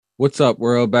What's up,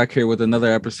 world? Back here with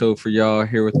another episode for y'all,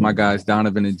 here with my guys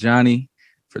Donovan and Johnny.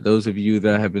 For those of you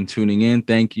that have been tuning in,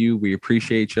 thank you. We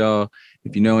appreciate y'all.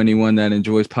 If you know anyone that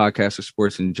enjoys podcasts or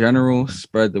sports in general,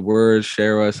 spread the word,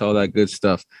 share us, all that good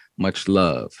stuff. Much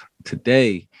love.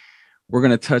 Today, we're going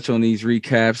to touch on these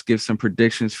recaps, give some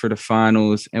predictions for the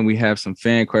finals, and we have some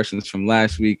fan questions from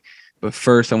last week. But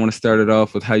first, I want to start it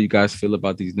off with how you guys feel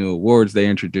about these new awards they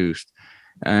introduced.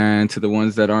 And to the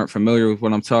ones that aren't familiar with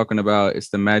what I'm talking about, it's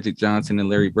the Magic Johnson and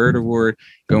Larry Bird Award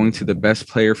going to the best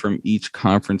player from each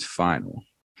conference final.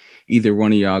 Either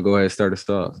one of y'all, go ahead and start us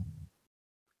off.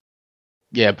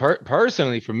 Yeah,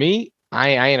 personally, for me, I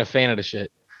ain't a fan of the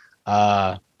shit.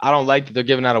 I don't like that they're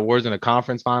giving out awards in the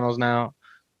conference finals now.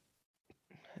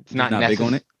 It's not big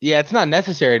on it. Yeah, it's not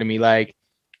necessary to me. Like,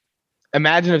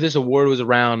 imagine if this award was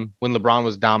around when LeBron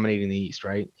was dominating the East,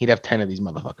 right? He'd have 10 of these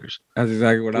motherfuckers. That's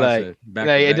exactly what I said.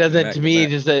 It doesn't, to me,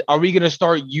 just that, are we going to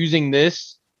start using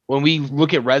this when we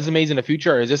look at resumes in the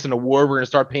future? Or is this an award we're going to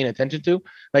start paying attention to?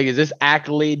 Like, is this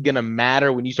accolade going to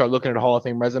matter when you start looking at Hall of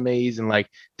Fame resumes and like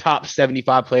top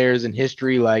 75 players in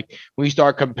history? Like, when you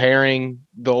start comparing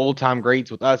the old time greats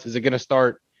with us, is it going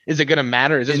to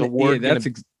matter? Is this award?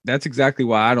 That's exactly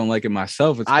why I don't like it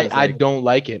myself. I don't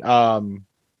like it.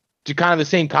 To kind of the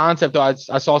same concept, though, I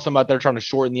saw some out there trying to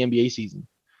shorten the NBA season.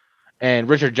 And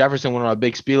Richard Jefferson went on a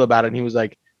big spiel about it. And he was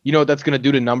like, you know what that's going to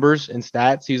do to numbers and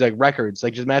stats? He was like, records.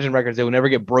 Like, just imagine records. They will never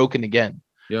get broken again.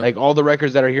 Yep. Like, all the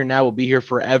records that are here now will be here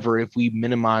forever if we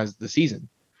minimize the season.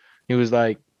 He was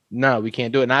like, no, we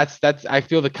can't do it. And that's I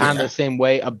feel the kind of the same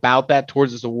way about that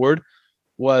towards this award.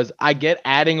 Was I get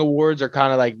adding awards are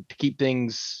kind of like to keep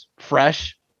things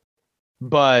fresh.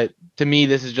 But to me,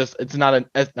 this is just it's not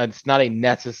a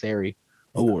necessary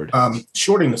award.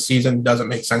 Shorting the season doesn't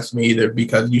make sense to me either,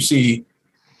 because you see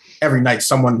every night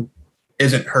someone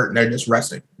isn't hurt and they're just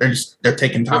resting. They're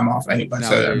taking time off anyway.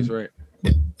 Right.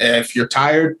 If you're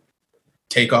tired,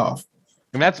 take off.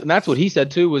 And that's what he said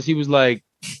too. He was like,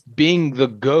 being the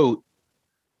GOAT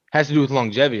has to do with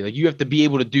longevity. Like, you have to be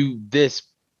able to do this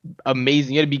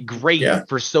amazing. You got to be great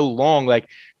for so long. Like,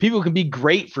 people can be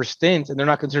great for stints and they're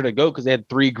not considered a GOAT because they had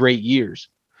 3 great years.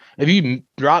 If you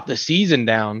drop the season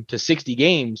down to 60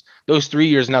 games, those 3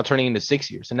 years are now turning into 6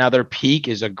 years. And now their peak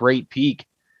is a great peak,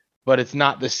 but it's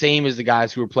not the same as the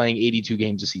guys who are playing 82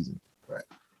 games a season. Right.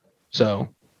 So,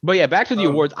 but yeah, back to the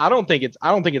awards. I don't think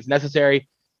it's necessary.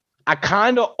 I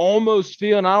kind of almost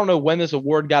feel, and I don't know when this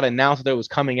award got announced that it was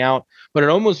coming out, but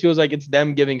it almost feels like it's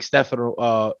them giving Steph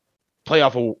a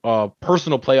personal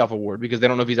playoff award because they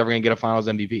don't know if he's ever going to get a Finals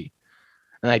MVP.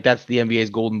 And like, that's the NBA's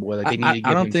golden boy. Like, they need to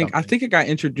give him something. I think it got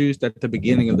introduced at the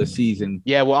beginning of the season.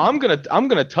 Yeah, well, I'm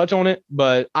gonna touch on it,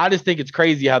 but I just think it's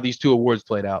crazy how these two awards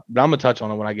played out. But I'm gonna touch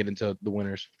on it when I get into the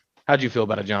winners. How'd you feel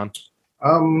about it, John?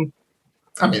 I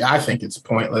mean, I think it's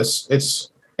pointless.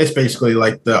 It's basically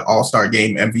like the All-Star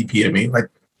Game MVP to me. Like,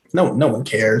 no one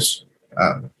cares.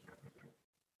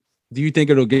 Do you think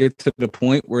it'll get to the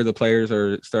point where the players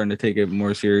are starting to take it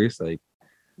more serious? Like,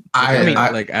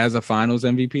 like as a Finals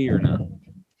MVP or no?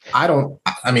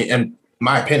 I mean, in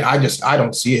my opinion, I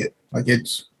don't see it. Like,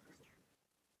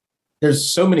 there's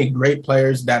so many great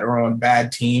players that are on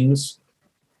bad teams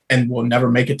and will never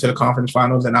make it to the conference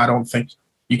finals. And I don't think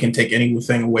you can take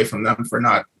anything away from them for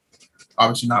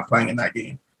obviously not playing in that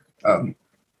game.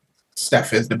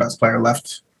 Steph is the best player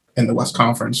left in the West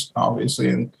Conference, obviously.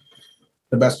 And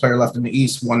the best player left in the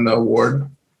East won the award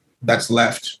that's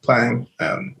left playing.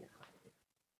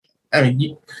 I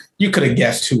mean, you could have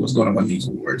guessed who was going to win these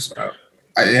awards.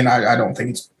 I don't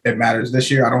think it matters this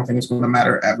year. I don't think it's going to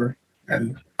matter ever.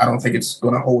 And I don't think it's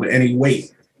going to hold any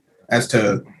weight as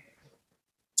to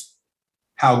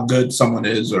how good someone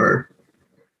is or.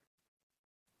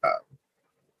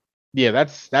 Yeah,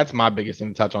 that's my biggest thing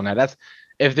to touch on that.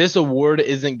 If this award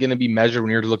isn't going to be measured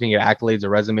when you're looking at accolades or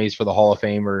resumes for the Hall of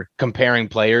Fame or comparing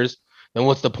players, then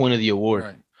what's the point of the award?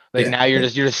 Right. Like, now you're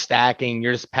just stacking,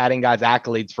 you're just patting guys'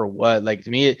 accolades for what? Like,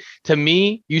 to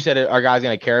me, you said our guys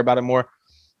going to care about it more.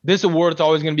 This award, it's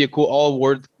always going to be a cool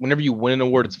award. Whenever you win an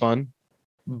award, it's fun,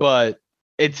 but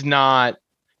it's not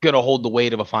going to hold the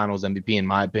weight of a Finals MVP, in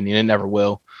my opinion. It never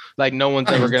will. Like, no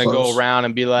one's ever going to go around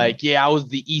and be like, yeah, I was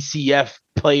the ECF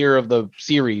player of the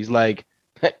series. Like,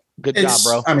 good job,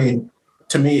 bro. I mean,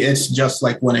 to me, it's just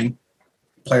like winning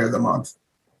Player of the Month.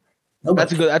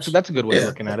 That's a good way of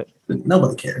looking at it.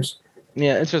 Nobody cares.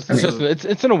 Yeah,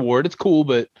 it's an award. It's cool,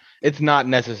 but it's not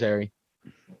necessary.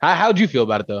 How'd you feel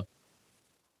about it though?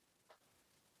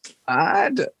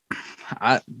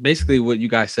 I basically what you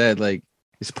guys said, like,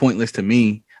 it's pointless to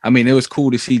me. I mean, it was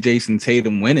cool to see Jayson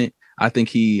Tatum win it. I think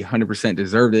he 100%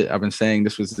 deserved it. I've been saying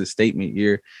this was the statement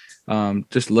year.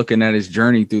 Just looking at his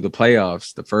journey through the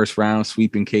playoffs, the first round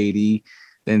sweeping KD,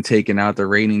 then taking out the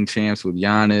reigning champs with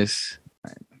Giannis.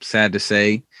 Sad to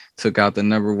say, took out the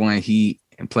number one Heat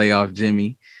and playoff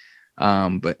Jimmy.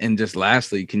 But just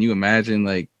lastly, can you imagine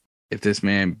like if this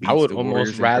man beats I would the almost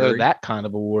Warriors rather that kind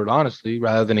of award, honestly,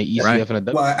 rather than an ECF and a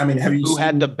W. Well, I mean, have you who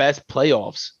had the best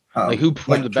playoffs? Like who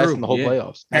performed the best in the whole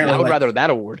playoffs? I would rather that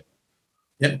award.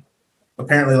 Yeah.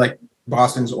 Apparently, like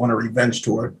Boston's on a revenge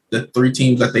tour. The 3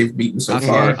 teams that they've beaten so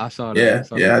far. I saw that.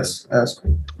 That's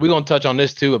cool. We're gonna touch on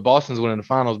this too. If Boston's winning the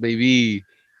finals, baby.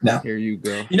 No. Here you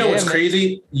go. You know what's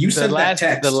crazy? You sent that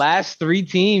text. The last 3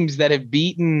 teams that have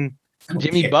beaten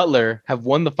Jimmy Butler have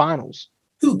won the finals.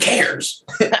 Who cares?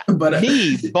 But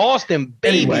Boston,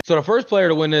 baby. Anyway. So the first player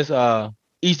to win this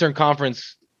Eastern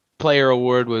Conference Player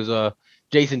Award was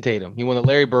Jayson Tatum. He won the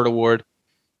Larry Bird Award.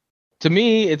 To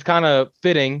me, it's kind of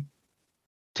fitting.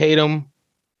 Tatum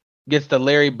gets the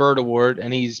Larry Bird Award,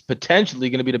 and he's potentially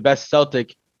going to be the best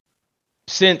Celtic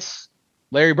since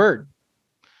Larry Bird.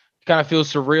 It kind of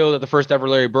feels surreal that the first ever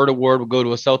Larry Bird Award would go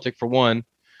to a Celtic for one,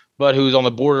 but who's on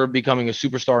the border of becoming a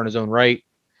superstar in his own right.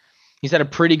 He's had a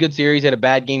pretty good series. He had a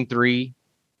bad game 3,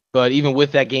 but even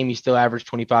with that game, he still averaged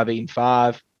 25, 8, and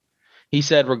 5. He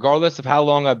said, regardless of how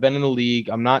long I've been in the league,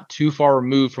 I'm not too far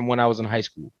removed from when I was in high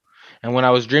school. And when I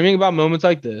was dreaming about moments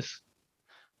like this,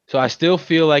 so I still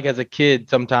feel like as a kid,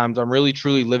 sometimes I'm really,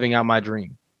 truly living out my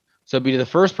dream. So be the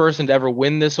first person to ever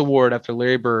win this award after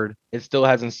Larry Bird, it still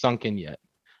hasn't sunk in yet.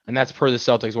 And that's per the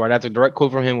Celtics award. That's a direct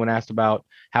quote from him when asked about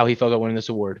how he felt about winning this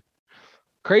award.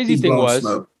 Crazy thing was,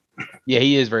 yeah,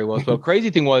 he is very well spoken. Crazy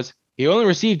thing was, he only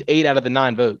received 8 out of the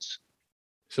 9 votes.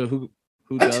 So who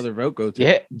the other vote go to?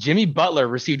 Yeah, Jimmy Butler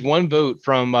received 1 vote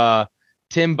from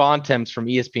Tim Bontemps from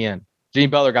ESPN. Jimmy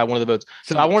Butler got 1 of the votes.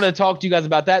 So I wanted to talk to you guys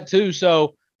about that too.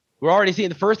 So we're already seeing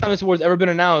the first time this award's ever been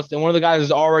announced, and one of the guys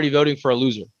is already voting for a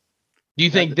loser. Do you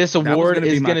think this award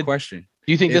is going to? Question.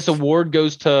 Do you think this award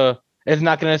goes to? It's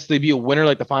not going to necessarily be a winner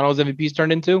like the Finals MVP's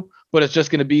turned into, but it's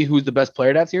just going to be who's the best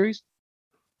player that series.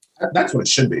 That's what it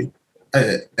should be,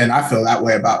 and I feel that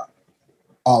way about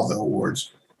all the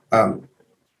awards.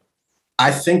 I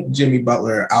think Jimmy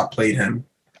Butler outplayed him.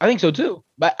 I think so too,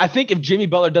 but I think if Jimmy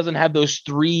Butler doesn't have those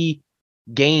 3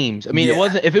 games, I mean, it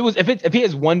wasn't if he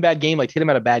has 1 bad game, like Tatum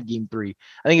had a bad game 3.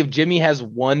 I think if Jimmy has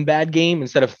 1 bad game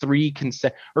instead of 3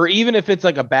 or even if it's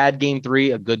like a bad game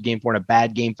 3, a good game 4, and a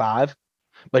bad game 5,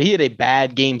 but he had a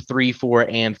bad game 3, 4,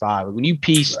 and 5. When you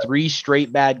piece 3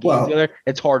 straight bad games together,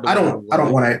 it's hard to. I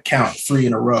don't want to count 3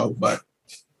 in a row, but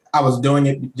I was doing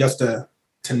it just to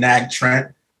nag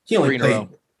Trent. He only played.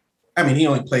 I mean, he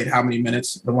only played how many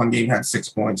minutes? The one game had 6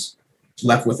 points,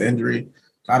 left with injury.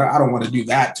 I don't want to do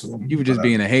that to him. You were just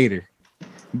being a hater.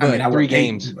 But, I mean, 3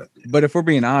 games. But if we're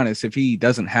being honest, if he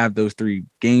doesn't have those 3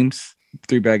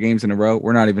 bad games in a row,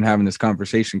 we're not even having this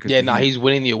conversation. He's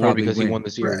winning the award because he won the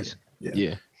series. Right.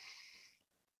 Yeah.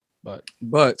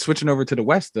 But switching over to the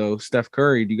West, though, Steph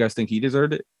Curry, do you guys think he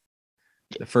deserved it?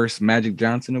 The first Magic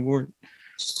Johnson award?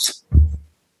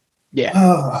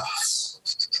 Yeah.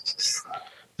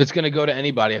 If it's going to go to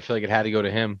anybody, I feel like it had to go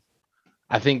to him.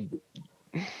 I think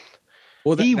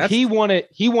he won it.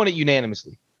 He won it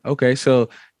unanimously. Okay, so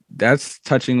that's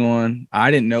touching on.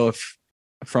 I didn't know if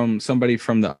from somebody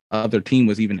from the other team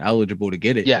was even eligible to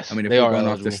get it. Yes, I mean, if we're going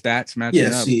off the stats matching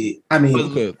up. See, I mean,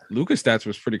 Luka's stats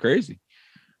was pretty crazy.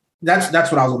 That's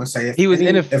what I was going to say.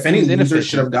 If any loser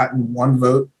should have gotten 1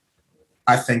 vote,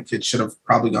 I think it should have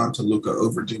probably gone to Luka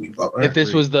over Jimmy Butler. If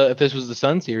this was the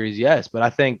Sun series, yes, but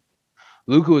I think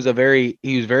Luka was very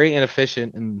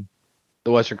inefficient in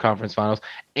the Western Conference Finals,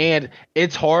 and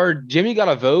it's hard. Jimmy got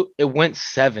a vote; it went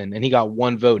 7, and he got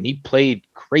 1 vote, and he played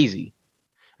crazy,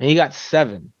 and he got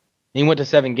 7. And he went to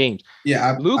 7 games.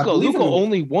 Yeah, Luka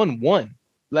only won 1.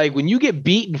 Like when you get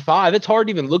beaten 5, it's hard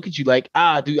to even look at you like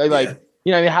dude.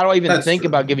 You know what I mean? How do I even think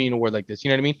about giving you an award like this? You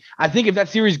know what I mean? I think if that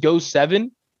series goes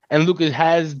 7 and Luka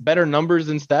has better numbers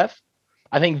than Steph,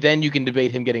 I think then you can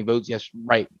debate him getting votes. Yes,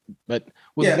 right. But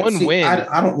with 1 win,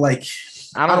 I don't like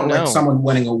someone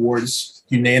winning awards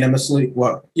unanimously.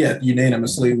 Well, yeah,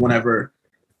 unanimously whenever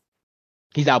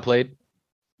he's outplayed.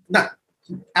 Not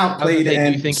outplayed,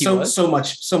 and so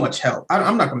much help.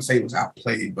 I'm not going to say he was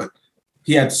outplayed, but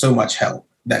he had so much help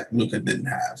that Luka didn't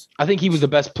have. I think he was the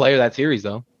best player of that series,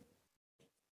 though.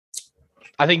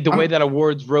 I think the way that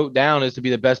awards wrote down is to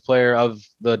be the best player of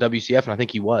the WCF, and I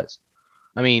think he was.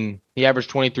 I mean, he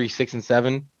averaged 23, 6, and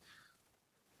 7.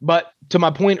 But to my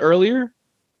point earlier,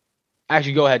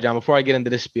 actually, go ahead, John, before I get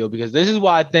into this spiel, because this is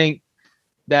why I think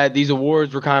that these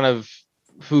awards were kind of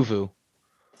foo-foo.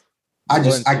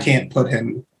 I can't put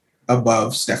him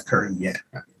above Steph Curry yet.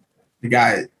 The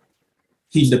guy,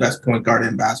 he's the best point guard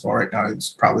in basketball right now. He's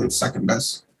probably the second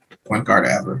best point guard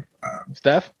ever.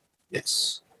 Steph?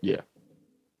 Yes. Yeah.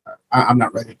 I'm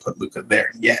not ready to put Luka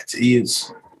there yet. He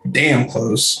is damn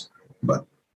close, but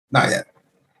not yet.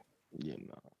 Yeah,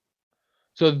 no.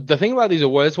 So the thing about these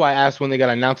awards, that's why I asked when they got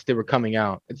announced they were coming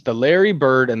out. It's the Larry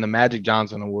Bird and the Magic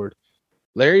Johnson Award.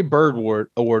 Larry Bird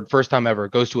award, first time ever,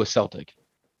 goes to a Celtic.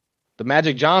 The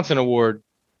Magic Johnson Award,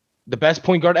 the best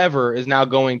point guard ever, is now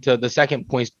going to the second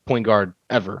point guard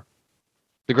ever.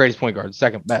 The greatest point guard,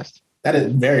 second best. That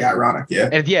is very ironic, yeah.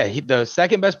 And yeah, the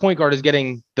second best point guard is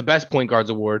getting the best point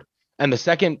guards award, and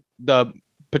the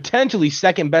potentially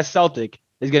second best Celtic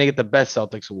is going to get the best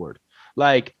Celtics award.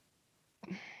 Like,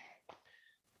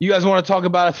 you guys want to talk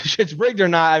about if the shit's rigged or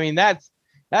not? I mean, that's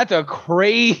a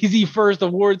crazy first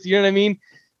awards. You know what I mean?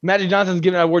 Magic Johnson's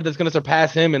giving an award that's going to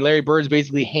surpass him, and Larry Bird's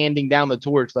basically handing down the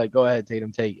torch. Like, go ahead,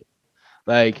 Tatum, take it.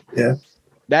 Like, yeah.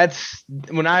 That's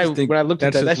when I looked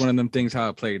at that. That's one of them things how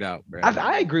it played out, bro.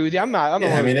 I agree with you. I'm not.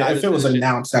 I mean, if it was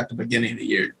announced at the beginning of the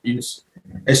year,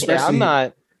 I'm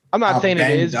not saying it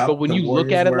is, but when you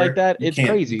look at it like that, it's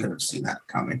crazy. You could have seen that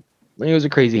coming. It was a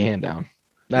crazy hand down.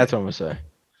 That's what I'm gonna say.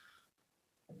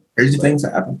 Crazy things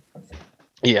happen.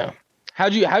 Yeah.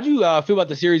 How'd you feel about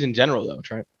the series in general, though,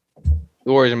 Trent?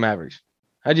 The Warriors and Mavericks.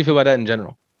 How'd you feel about that in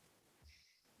general?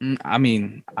 I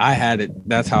mean,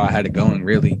 that's how I had it going,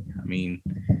 really. I mean,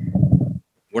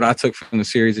 what I took from the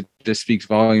series, it just speaks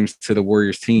volumes to the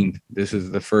Warriors team. This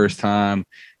is the first time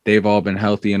they've all been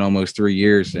healthy in almost 3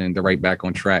 years, and they're right back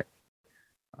on track.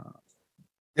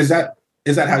 Is that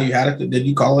how you had it? Did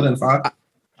you call it in 5?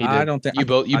 I don't think you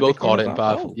both called it in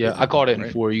 5. Oh, yeah, I called it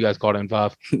in 4. You guys called it in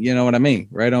 5. You know what I mean?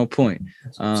 Right on point.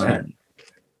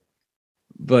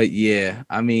 But yeah,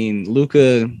 I mean,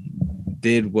 Luka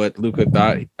did what Luka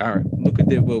thought. Luka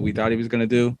did what we thought he was going to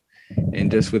do, and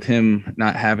just with him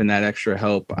not having that extra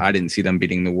help, I didn't see them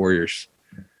beating the Warriors.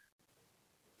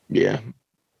 Yeah,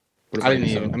 I didn't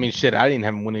even. I mean, shit, I didn't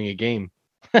have them winning a game.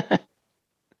 I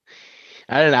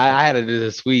had to do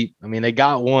the sweep. I mean, they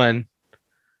got one.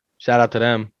 Shout out to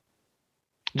them.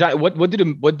 John, what do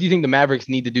you think the Mavericks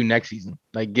need to do next season?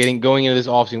 Like going into this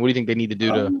offseason, what do you think they need to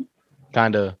do to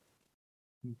kind of?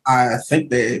 I think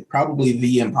they probably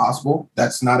the impossible.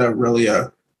 That's not really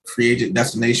a free agent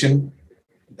destination,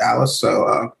 Dallas.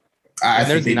 So I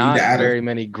think they not need to add very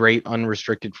many great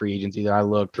unrestricted free agents either. I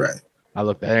looked. Right.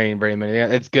 There ain't very many.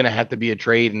 It's gonna have to be a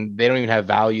trade, and they don't even have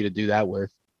value to do that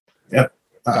with. Yep.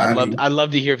 So I'd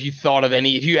love to hear if you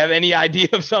have any idea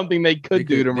of something they could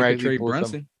do to trade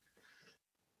Brunson.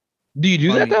 Do you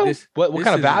do that though? What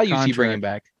kind of value is he bringing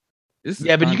back?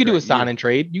 Yeah, but you could do a sign and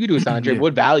trade. You could do a sign and trade.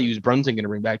 What value is Brunson going to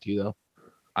bring back to you though?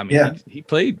 I mean, he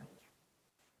played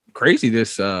crazy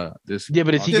this. Yeah,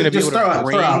 but is he going to be able to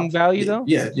bring value though?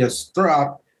 Yeah, just throw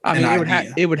out. I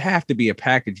mean, it would have to be a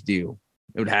package deal.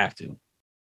 It would have to.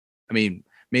 I mean,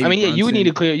 maybe. I mean, Brunson, you would need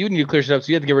to clear shit up. So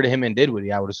you have to get rid of him and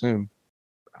Dinwiddie, I would assume.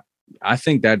 I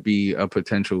think that'd be a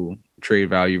potential trade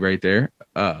value right there.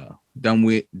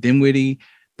 Dinwiddie,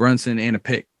 Brunson, and a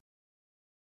pick.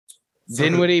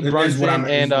 Dinwiddie, Brunson,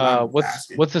 and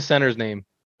what's the center's name?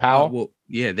 Powell. Well,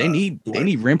 yeah, they need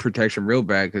rim protection real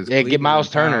bad because get Miles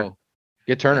Turner.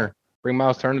 Get Turner. Bring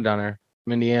Miles Turner down there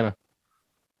from Indiana.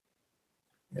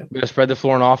 Yeah. We gotta spread the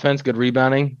floor on offense. Good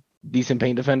rebounding. Decent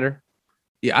paint defender.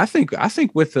 Yeah, I think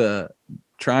with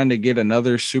trying to get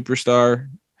another superstar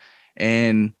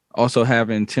and also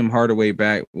having Tim Hardaway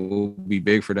back will be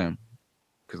big for them.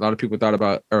 Because a lot of people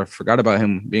forgot about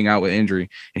him being out with injury,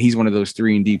 and he's one of those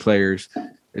 3-and-D players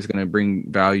that's going to bring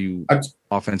value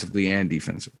offensively and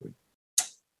defensively.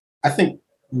 I think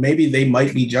maybe they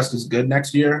might be just as good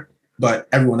next year, but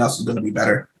everyone else is going to be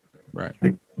better. Right.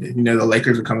 Like, the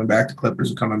Lakers are coming back, the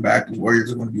Clippers are coming back, the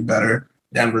Warriors are going to be better,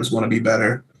 Denver's going to be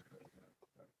better.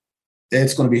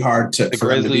 It's going to be hard to. The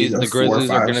Grizzlies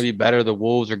are going to be better. The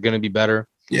Wolves are going to be better.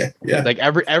 Yeah. Like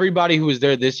everybody who was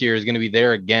there this year is going to be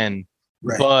there again.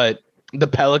 Right. But the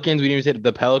Pelicans, we didn't even say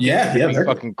the Pelicans are going to be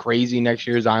fucking crazy next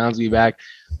year. Zion's going to be back.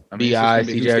 BI,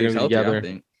 CJ are going to be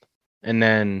together. And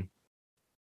then,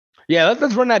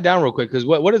 let's run that down real quick because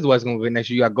what is the West going to be next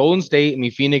year? You got Golden State. I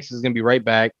mean, Phoenix is going to be right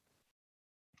back.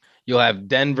 You'll have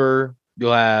Denver.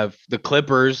 You'll have the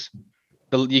Clippers.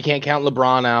 You can't count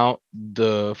LeBron out.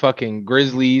 The fucking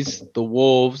Grizzlies, the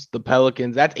Wolves, the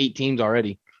Pelicans. That's 8 teams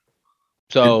already.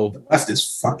 So the West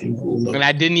is fucking low. And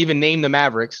I didn't even name the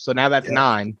Mavericks, so now that's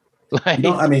 9. Like,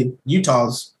 I mean,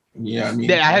 Utah's. Yeah, I mean,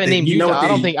 I haven't named Utah. I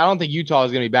don't think Utah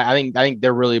is going to be back. I think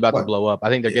they're really about to blow up. I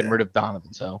think they're getting rid of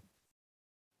Donovan. So,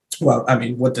 well, I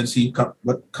mean, what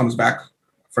comes back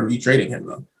from you trading him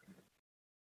though?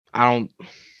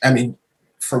 I mean,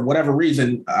 for whatever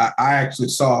reason, I actually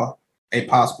saw a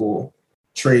possible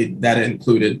trade that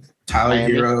included Tyler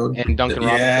Miami Hero and Duncan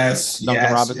Robinson.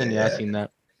 Duncan Robinson. Yeah, I've seen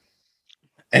that.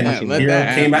 And let Hero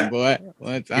that came happen, out.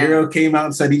 boy. Hero came out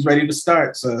and said he's ready to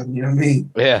start. So you know what I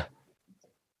mean? Yeah.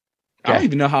 I don't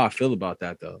even know how I feel about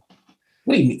that though.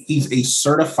 What do you mean? He's a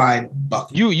certified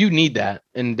bucket. You need that,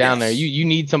 and down there, you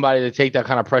need somebody to take that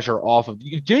kind of pressure off of.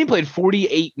 Jimmy played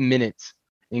 48 minutes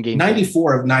in game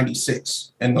 94 of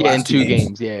 96 in the last in two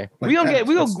games. Yeah, like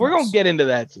we're gonna get into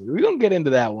that too. We're gonna get into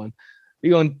that one.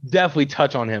 We're gonna definitely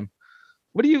touch on him.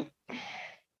 What do you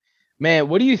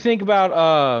think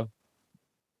about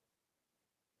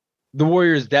the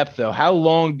Warriors' depth though? How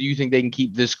long do you think they can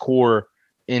keep this core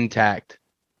intact,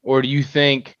 or do you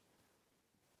think?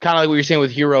 Kind of like what you're saying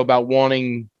with Hero about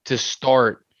wanting to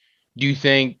start. Do you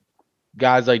think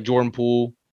guys like Jordan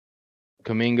Poole,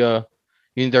 Kuminga,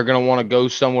 you think they're going to want to go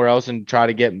somewhere else and try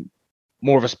to get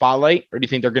more of a spotlight? Or do you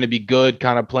think they're going to be good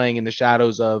kind of playing in the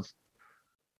shadows of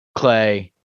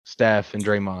Clay, Steph, and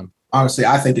Draymond? Honestly,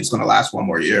 I think it's going to last one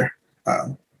more year.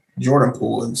 Jordan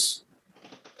Poole is,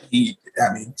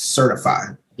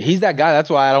 certified. He's that guy.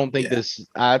 That's why I don't think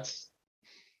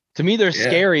to me, they're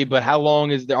scary, but how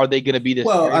long are they going to be this?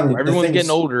 Well, I mean, everyone's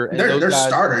getting older. And they're guys,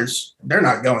 starters. They're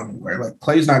not going anywhere. Like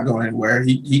Clay's not going anywhere.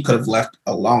 He could have left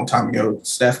a long time ago.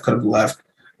 Steph could have left.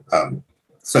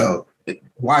 So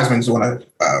Wiseman's on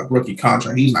a rookie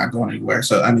contract. He's not going anywhere.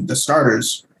 So, I mean, the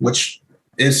starters, which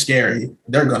is scary,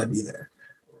 they're going to be there.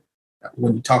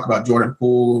 When you talk about Jordan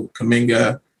Poole,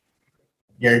 Kuminga,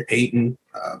 Gary Payton,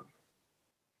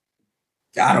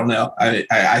 I don't know.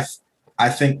 I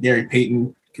think Gary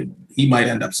Payton he might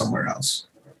end up somewhere else.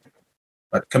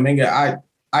 But Kuminga,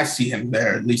 I see him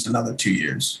there at least another 2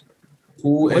 years.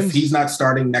 Poole, if he's not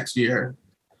starting next year,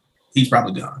 he's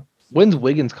probably gone. When's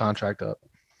Wiggins' contract up?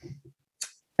 I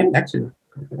think next year.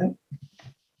 Okay.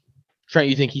 Trent,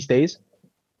 you think he stays?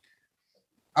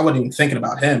 I wasn't even thinking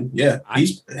about him. Yeah,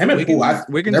 him and Wiggins, Poole.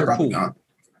 Wiggins they're or probably Poole? gone.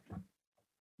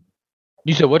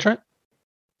 You said what, Trent?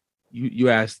 You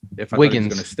asked if I Wiggins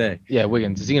thought he was going to stay. Yeah,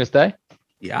 Wiggins. Is he going to stay?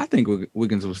 Yeah, I think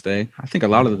Wiggins will stay. I think a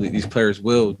lot of these players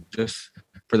will, just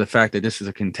for the fact that this is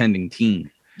a contending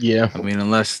team. Yeah. I mean,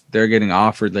 unless they're getting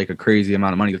offered like a crazy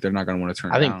amount of money that they're not going to want to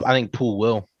turn down. I think Poole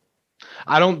will.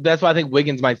 That's why I think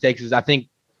Wiggins might stay, because I think.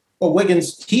 Well,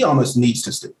 Wiggins, he almost needs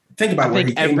to stay. Think about where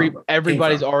he came from.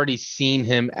 Everybody's already seen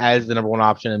him as the number one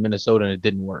option in Minnesota, and it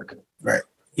didn't work. Right.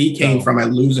 He came from a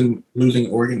losing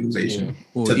organization. Yeah.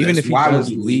 Well, even if he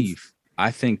does leave, I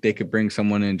think they could bring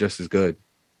someone in just as good.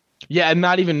 Yeah, and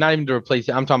not even to replace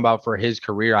it. I'm talking about for his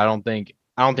career. I don't think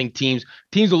teams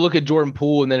will look at Jordan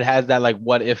Poole and then it has that like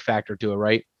what if factor to it,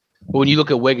 right? But when you look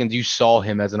at Wiggins, you saw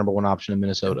him as the number one option in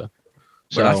Minnesota.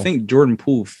 But I think Jordan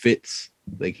Poole fits,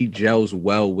 like he gels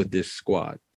well with this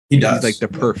squad. He does. He's like the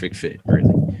perfect fit,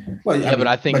 really. Well, yeah, but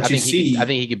I think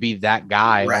he could be that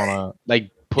guy right. on a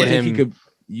like put him. He could.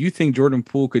 You think Jordan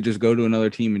Poole could just go to another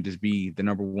team and just be the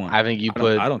number one? I think you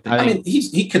put. I don't think. I mean,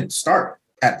 he could start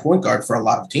at point guard for a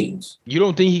lot of teams. You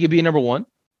don't think he could be a number one?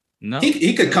 No,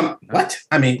 he could come. No. What?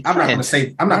 I mean, I'm not going to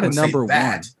say. I'm not going to say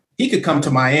that. One. He could come to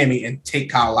Miami and take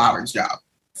Kyle Lowry's job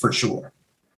for sure.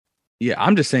 Yeah,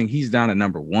 I'm just saying he's not at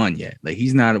number one yet. Like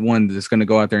he's not one that's going to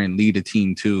go out there and lead a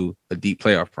team to a deep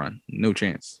playoff run. No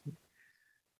chance.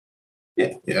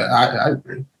 Yeah, I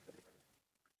agree.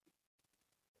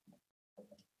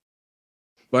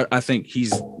 But I think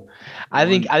he's. I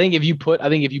think if you put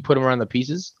him around the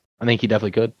pieces, I think he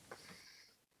definitely could.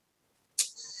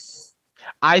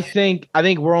 I think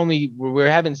we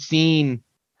haven't seen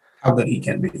how good he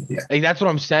can be. Yeah, like that's what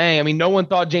I'm saying. I mean, no one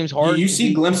thought James Harden. You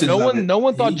see glimpses. No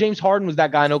one thought James Harden was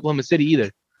that guy in Oklahoma City either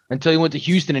until he went to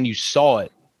Houston and you saw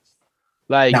it.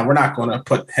 Like now, we're not going to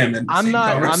put him in. I'm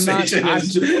not. What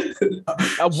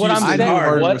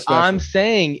I'm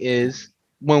saying is,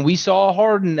 when we saw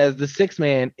Harden as the sixth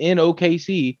man in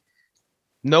OKC,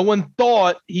 no one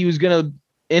thought he was gonna,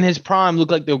 in his prime,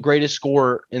 look like the greatest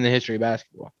scorer in the history of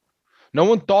basketball. No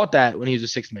one thought that when he was a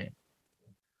sixth man.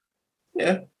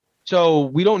 Yeah. So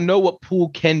we don't know what Poole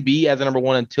can be as a number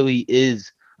one until he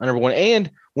is a number one. And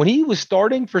when he was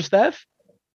starting for Steph,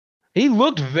 he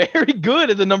looked very good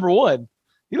as a number one.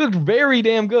 He looked very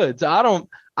damn good. So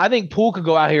I think Poole could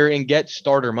go out here and get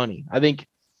starter money. I don't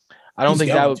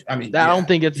think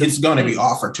it's going to be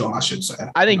offered to him, I should say.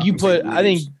 I think you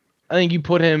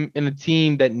put him in a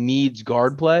team that needs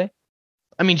guard play.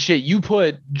 I mean, shit, you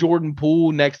put Jordan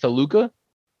Poole next to Luka.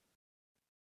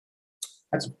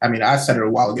 I said it a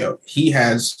while ago. He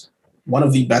has one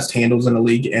of the best handles in the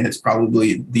league, and it's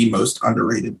probably the most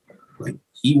underrated. Like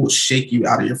he will shake you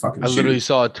out of your fucking shoes. I literally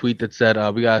saw a tweet that said,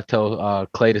 we got to tell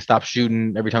Clay to stop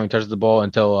shooting every time he touches the ball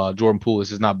until Jordan Poole,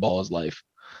 this is not ball his life.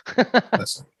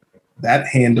 Listen, that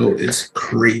handle is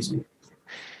crazy.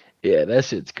 Yeah, it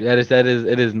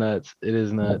is nuts. It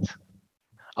is nuts.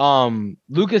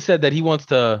 Lucas said that he wants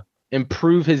to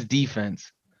improve his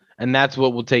defense, and that's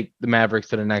what will take the Mavericks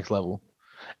to the next level.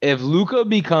 If Luka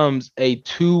becomes a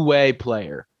two-way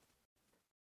player,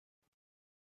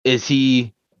 is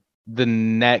he the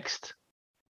next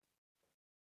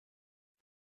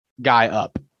guy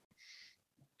up?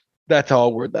 That's how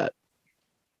I'll word that.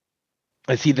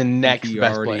 Is he the next he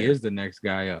best already player? is the next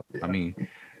guy up. I mean,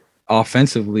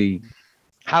 offensively.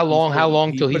 How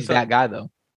long till he's that guy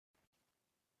though?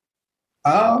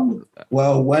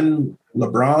 Well, when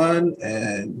LeBron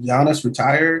and Giannis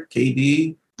retired,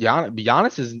 KD.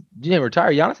 Giannis is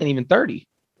retired. Giannis ain't even 30.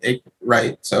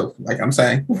 Right. So, like I'm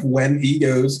saying, when he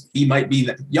goes, he might be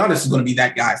that. Giannis is going to be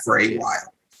that guy for a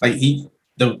while. Like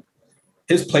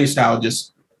his play style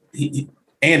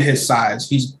and his size.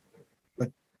 He's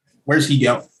like, where's he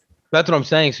going? That's what I'm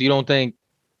saying. So you don't think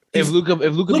if Luka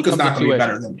becomes not going to be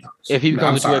better than Giannis. If he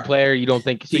becomes a two-way player, you don't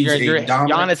think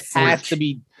Giannis has to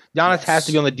be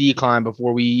on the decline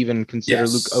before we even consider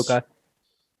Luka.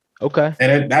 Okay.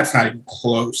 And that's not even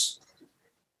close.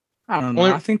 I don't know.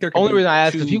 I think they're only reason I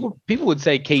ask is people would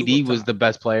say KD was the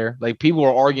best player. Like people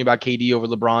were arguing about KD over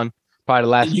LeBron probably the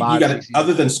last 5 6 years.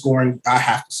 Other than scoring, I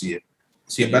have to see it.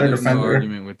 See a better defender. No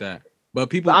argument with that. But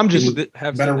people have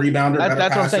better rebounder.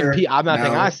 That's what I'm saying. I'm not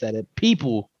saying I said it.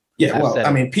 People. Yeah, well,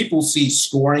 I mean, people see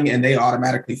scoring and they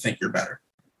automatically think you're better.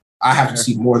 I have to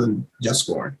see more than just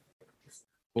scoring.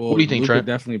 Well, what do you think, Trent?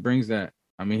 Definitely brings that.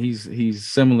 I mean, he's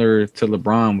similar to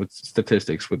LeBron with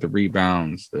statistics, with the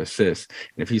rebounds, the assists.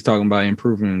 And if he's talking about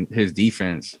improving his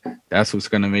defense, that's what's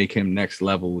going to make him next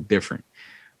level different.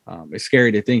 It's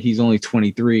scary to think he's only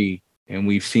 23 and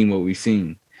we've seen what we've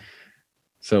seen.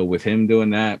 So with him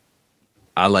doing that,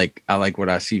 I like what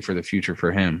I see for the future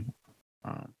for him.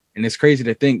 And it's crazy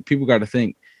to think, people got to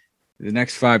think the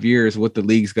next 5 years, what the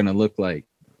league's going to look like.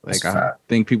 Like, I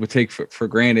think people take for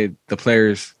granted the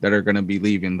players that are going to be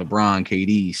leaving: LeBron,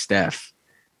 KD, Steph,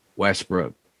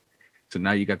 Westbrook. So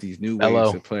now you got these new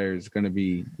waves of players. It's going to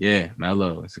be,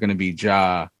 Melo. It's going to be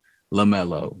Ja,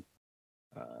 LaMelo,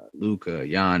 Luka,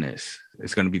 Giannis.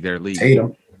 It's going to be their league.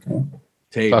 Tatum.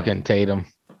 Fucking Tatum.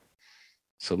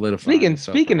 Solidifying.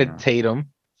 Speaking of Tatum,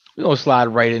 we're going to slide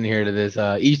right in here to this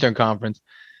Eastern Conference.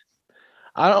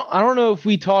 I don't know if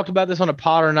we talked about this on a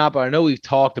pod or not, but I know we've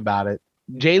talked about it.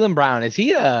 Jaylen Brown, is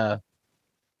he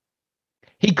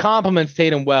he compliments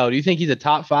Tatum well. Do you think he's a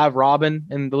top 5 Robin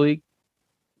in the league?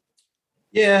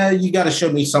 Yeah, you got to show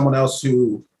me someone else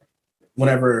who,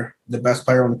 whenever the best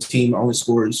player on the team only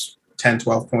scores 10,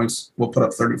 12 points, will put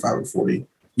up 35 or 40.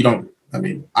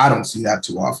 I don't see that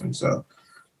too often. So,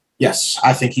 yes,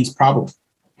 I think he's probably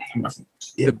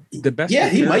the best. Yeah,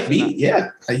 he might be.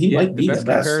 He might be the best.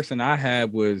 Comparison I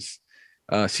had was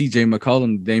C.J.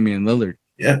 McCollum, Damian Lillard.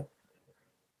 Yeah.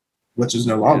 Which is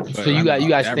no longer. So you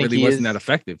guys think really he wasn't that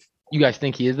effective? You guys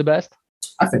think he is the best?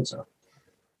 I think so.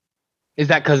 Is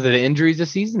that because of the injuries this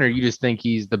season, or you just think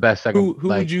he's the best second? Who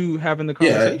would you have in the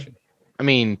conversation? I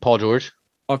mean, Paul George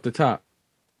off the top.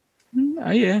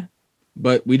 Yeah,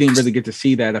 but we didn't really get to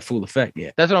see that at full effect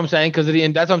yet. That's what I'm saying. Because of the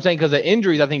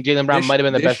injuries, I think Jaylen Brown might have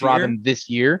been the best Robin this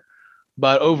year.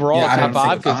 But overall, top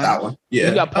 5 because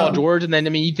you got Paul George, and then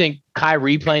you think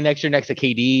Kyrie playing next year next to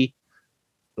KD,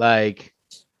 like.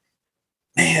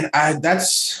 Man,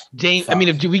 that's James. Fuck. I mean,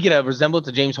 if we get a resemblance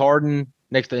to James Harden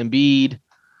next to Embiid,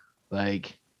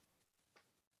 like,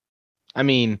 I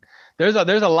mean, there's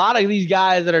a lot of these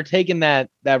guys that are taking that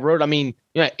road. I mean,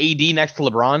 AD next to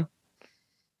LeBron.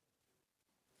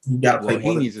 You got to play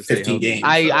more than 15 games.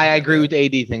 I agree with the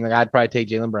AD thing. Like, I'd probably take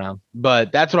Jaylen Brown,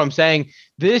 but that's what I'm saying.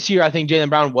 This year, I think Jaylen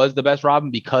Brown was the best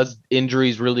Robin because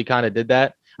injuries really kind of did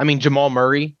that. I mean, Jamal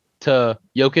Murray to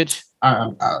Jokic.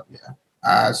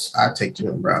 I take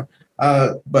Jaylen Brown.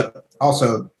 But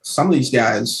also some of these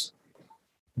guys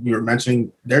you were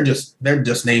mentioning, they're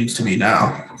just names to me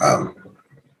now.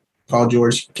 Paul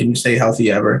George, can you stay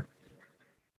healthy ever?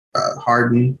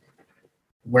 Harden,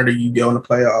 where do you go in the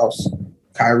playoffs?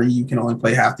 Kyrie, you can only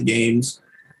play half the games.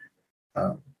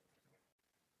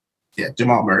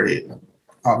 Jamal Murray,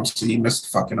 obviously he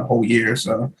missed fucking a whole year.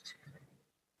 So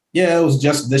yeah, it was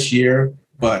just this year,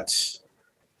 but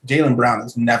Jaylen Brown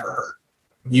is never hurt.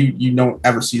 You don't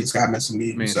ever see this guy missing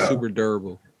games. Man, so, super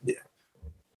durable. Yeah.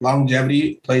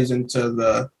 Longevity plays into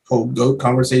the whole GOAT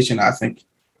conversation. I think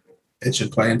it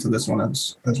should play into this one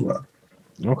as well.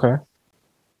 Okay.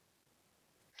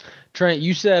 Trent,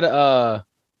 you said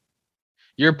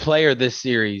your player this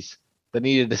series that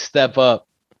needed to step up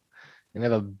and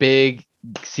have a big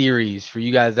series for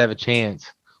you guys to have a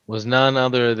chance was none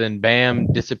other than Bam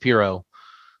Disapiro.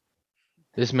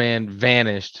 This man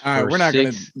vanished. All right, we're not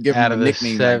going to give him a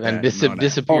nickname like that.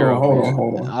 Disapiro.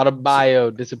 Hold on. Out of bio,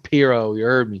 Disapiro. You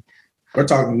heard me. We're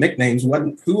talking nicknames.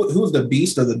 Who's the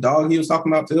beast or the dog he was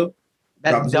talking about too?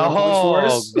 That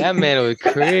dog. That man was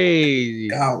crazy.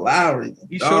 Kyle Lowry.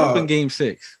 He showed up in Game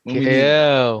 6.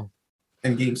 Yeah.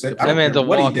 In Game 6. That man's a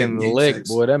walking lick,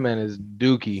 boy. That man is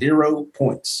dookie. 0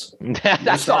 points.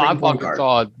 That's all I fucking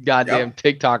saw. Goddamn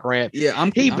TikTok rant. Yeah,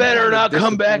 he better not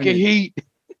come back in Heat.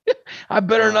 I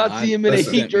better not see him in a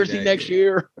Heat jersey next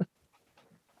year.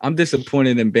 I'm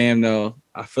disappointed in Bam, though.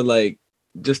 I feel like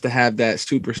just to have that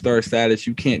superstar status,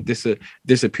 you can't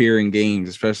disappear in games,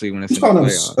 especially when it's in the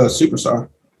playoffs. A superstar.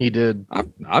 He did.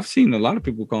 I've seen a lot of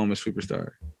people call him a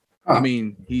superstar. I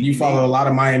mean, you follow a lot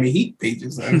of Miami Heat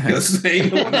pages. He made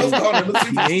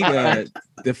a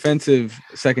defensive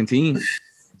second team.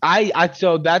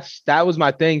 So that was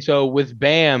my thing. So with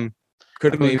Bam, I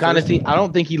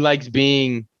don't think he likes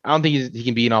being. I don't think he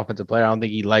can be an offensive player. I don't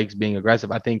think he likes being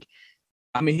aggressive.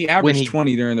 He averaged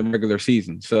 20 during the regular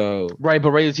season. So right,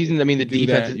 but regular season, the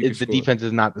defense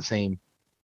is not the same.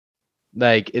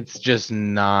 Like it's just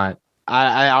not.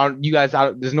 You guys,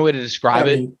 there's no way to describe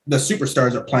it. The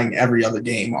superstars are playing every other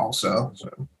game, also. So.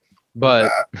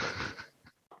 But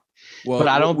but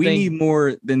I don't. We need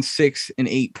more than 6 and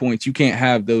 8 points. You can't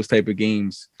have those type of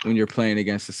games when you're playing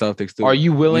against the Celtics. Are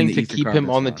you willing to keep him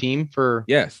on the team for?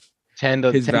 Yes. 10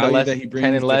 to 10 less, that he brings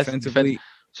 10 and less defensively.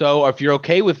 So if you're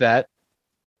okay with that,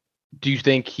 do you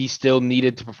think he still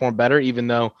needed to perform better? Even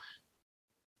though,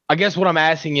 I guess what I'm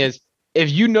asking is,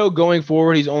 if you know going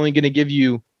forward he's only going to give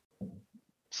you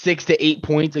 6 to 8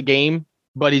 points a game,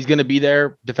 but he's going to be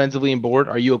there defensively and board,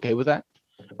 are you okay with that?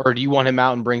 Or do you want him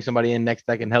out and bring somebody in next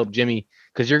that can help Jimmy?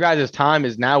 Because your guys' time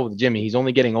is now with Jimmy. He's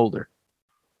only getting older.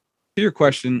 To your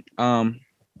question,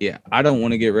 yeah, I don't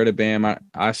want to get rid of Bam.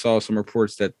 I saw some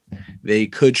reports that they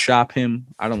could shop him.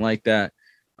 I don't like that.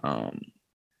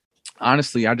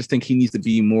 Honestly, I just think he needs to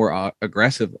be more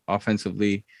aggressive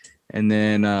offensively. And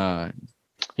then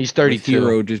he's 32.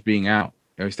 Hero just being out.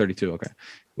 Oh, he's 32. Okay.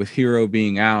 With Hero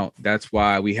being out, that's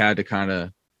why we had to kind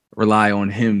of rely on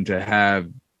him to have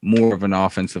more of an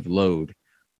offensive load.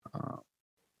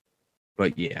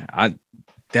 But yeah, I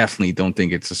definitely don't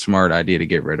think it's a smart idea to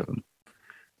get rid of him.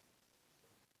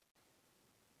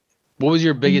 What was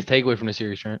your biggest takeaway from the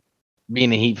series, Trent?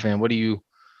 Being a Heat fan, what was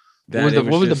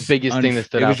the biggest thing that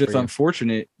stood out? It was just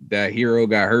unfortunate that Hero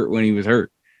got hurt when he was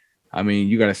hurt. I mean,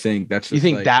 you got to think that's. Just you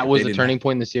think that was the turning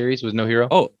point in the series? Was no Hero?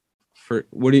 Oh,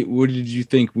 what did you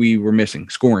think we were missing?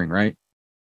 Scoring, right?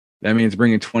 That means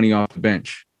bringing 20 off the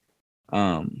bench.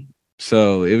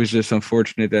 So it was just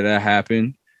unfortunate that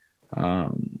happened.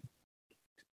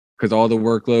 Because all the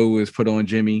workload was put on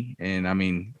Jimmy. And, I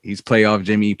mean, he's playoff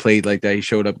Jimmy. He played like that. He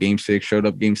showed up Game 6, showed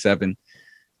up Game 7.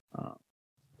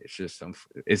 It's just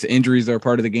it's injuries are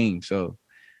part of the game. So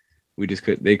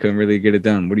they couldn't really get it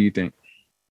done. What do you think?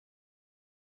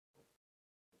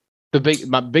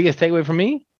 My biggest takeaway from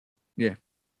me? Yeah.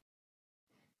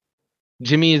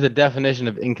 Jimmy is the definition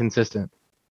of inconsistent.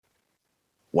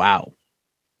 Wow.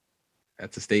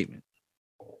 That's a statement.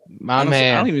 I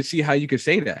don't even see how you could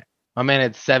say that. My man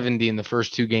had 70 in the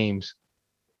first 2 games.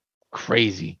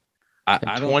 Crazy.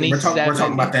 I don't think we're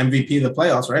talking about the MVP of the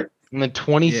playoffs, right? And then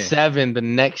 27 the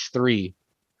next 3.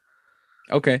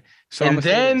 Okay. So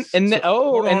then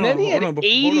he had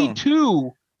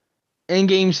 82 in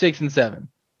game 6 and 7.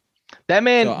 That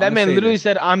man literally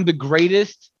said, "I'm the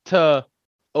greatest," to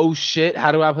 "Oh shit,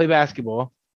 how do I play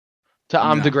basketball?" to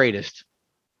 "I'm the greatest."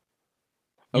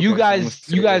 Okay, you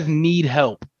guys need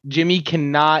help. Jimmy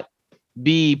cannot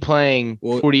be playing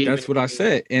 48. That's what I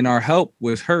said. And our help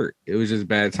was hurt. It was just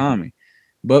bad timing.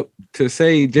 But to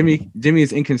say Jimmy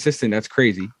is inconsistent, that's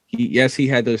crazy. He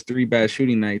had those 3 bad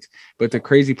shooting nights, but the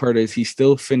crazy part is he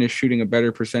still finished shooting a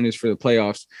better percentage for the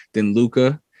playoffs than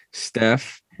Luka,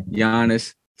 Steph,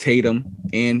 Giannis, Tatum,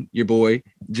 and your boy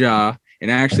Ja. And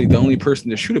actually, the only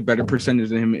person to shoot a better percentage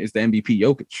than him is the MVP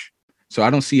Jokic. So I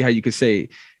don't see how you could say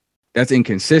that's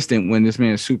inconsistent when this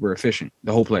man is super efficient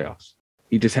the whole playoffs.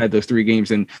 He just had those 3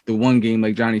 games, and the one game,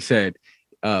 like Johnny said,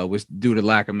 was due to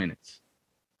lack of minutes.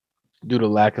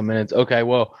 Okay,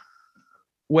 well,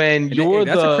 that's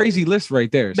a crazy list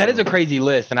right there. That is a crazy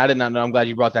list, and I did not know. I'm glad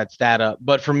you brought that stat up.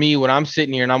 But for me, when I'm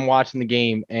sitting here and I'm watching the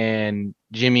game, and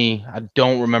Jimmy, I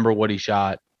don't remember what he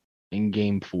shot in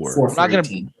game 4.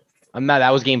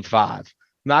 That was game 5. I'm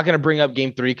not gonna bring up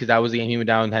game 3 because that was the game he went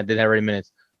down and didn't have any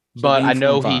minutes. So but I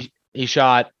know he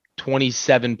shot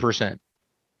 27%.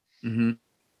 Mm-hmm.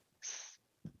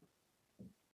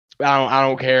 I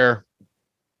don't care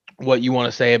what you want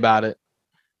to say about it.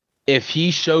 If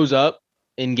he shows up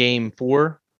in game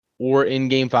 4 or in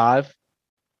game 5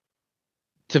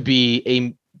 to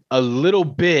be a little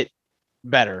bit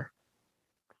better,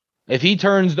 if he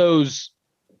turns those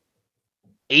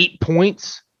 8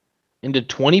 points into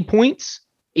 20 points,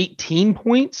 18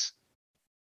 points,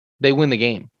 they win the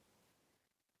game.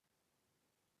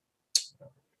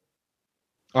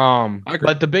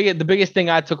 But the biggest thing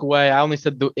I took away, I only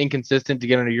said the inconsistent to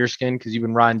get under your skin because you've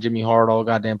been riding Jimmy hard all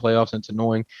goddamn playoffs and it's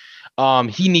annoying.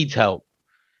 He needs help.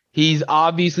 He's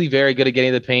obviously very good at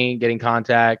getting the paint, getting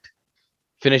contact,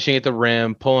 finishing at the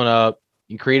rim, pulling up,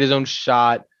 and create his own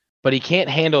shot, but he can't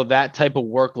handle that type of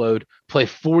workload, play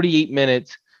 48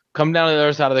 minutes, come down to the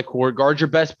other side of the court, guard your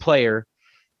best player.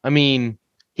 I mean,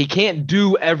 he can't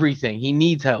do everything. He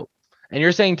needs help. And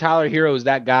you're saying Tyler Hero is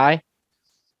that guy?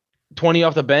 20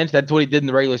 off the bench, that's what he did in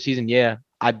the regular season. Yeah,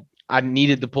 I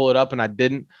needed to pull it up and I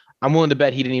didn't. I'm willing to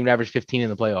bet he didn't even average 15 in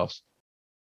the playoffs.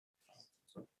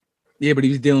 Yeah, but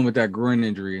he was dealing with that groin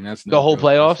injury, and that's the whole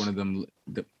playoffs. That's one of them.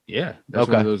 That's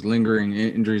one of those lingering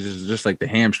injuries. Is just like the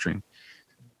hamstring.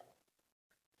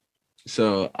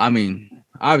 So I mean,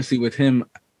 obviously with him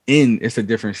in, it's a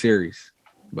different series,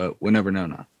 but we'll never know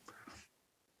now.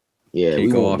 Yeah, we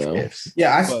go off ifs.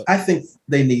 Yeah, I think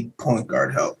they need point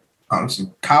guard help. Honestly,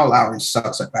 Kyle Lowry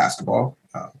sucks at basketball.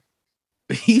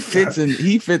 He fits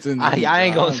in. I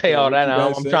ain't gonna say all that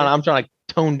now. I'm trying to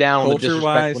tone down the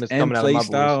disrespect when it's coming out of my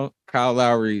voice. Kyle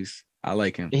Lowry's, I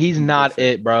like him. He's not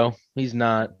it, bro. He's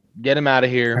not. Get him out of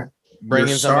here. Bring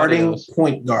in somebody else. Starting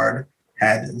point guard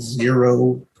had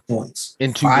 0 points,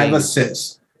 in 2 5 games.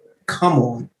 assists. Come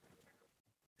on,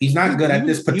 he's not good at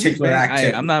this particular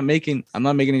activity. I'm not making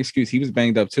an excuse. He was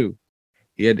banged up too.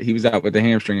 He was out with a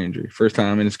hamstring injury. First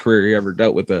time in his career he ever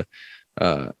dealt with a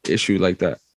issue like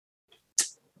that.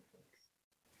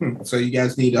 So you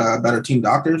guys need better team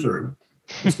doctors, or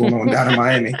what's going on down in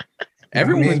Miami?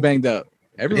 Everyone was banged up.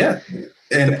 Everyone. Yeah.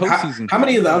 And how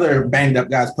many of the other banged up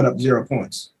guys put up 0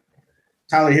 points?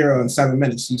 Tyler Hero in 7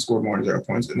 minutes, he scored more than 0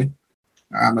 points, didn't he?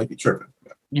 I might be tripping.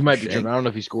 You might be tripping. I don't know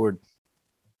if he scored.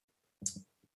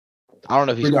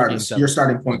 Regardless, your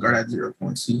starting point guard had 0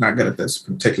 points. He's not good at this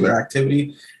particular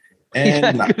activity. And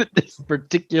he's not good at this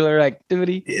particular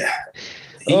activity. Yeah.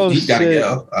 He's got to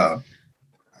go.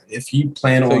 If you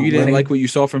plan on you didn't winning, like what you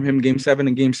saw from him game 7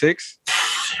 and game 6?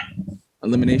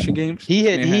 Elimination games? He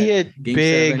hit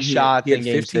big shots in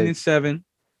game 6. 15 and 7.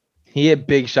 He hit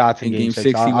big shots in game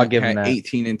 6. I'll give him that.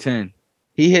 18 and 10.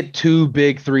 He hit 2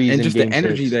 big threes and just the game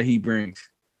energy 6. that he brings.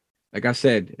 Like I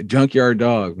said, a junkyard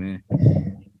dog, man.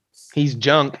 He's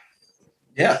junk.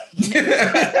 Yeah.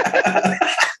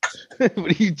 What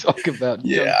are you talking about?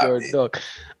 Junkyard dog.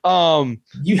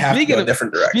 You have to go a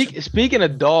different direction. Speaking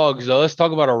of dogs, though, let's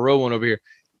talk about a real one over here.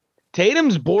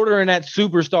 Tatum's bordering that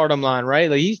superstardom line, right?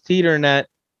 Like he's teetering that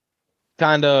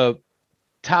kind of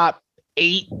top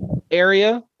 8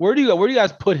 area. Where do you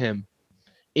guys put him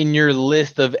in your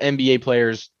list of NBA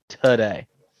players today?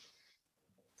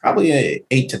 Probably a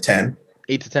 8 to 10.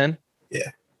 8 to 10?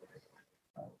 Yeah.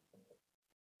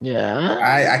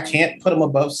 Yeah. I can't put him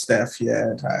above Steph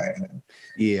yet.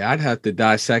 Yeah, I'd have to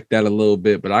dissect that a little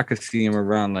bit, but I could see him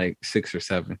around like 6 or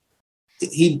 7.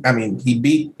 He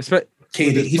beat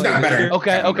KD. He's not better.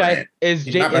 Okay. Is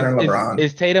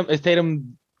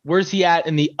Tatum? Where's he at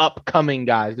in the upcoming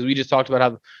guys? Because we just talked about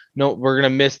how we're gonna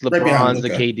miss LeBron's, the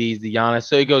KDs, the Giannis.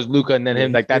 So he goes Luka and then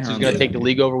him. Like that's who's gonna take the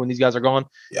league over when these guys are gone.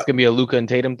 Yep. It's gonna be a Luka and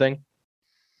Tatum thing.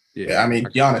 Yeah, I mean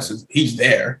Giannis he's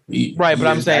there. Right, but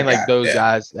I'm saying like those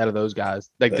guys out of those guys,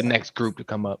 like the next group to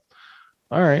come up.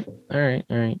 All right.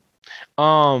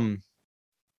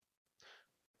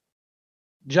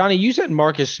 Johnny, you said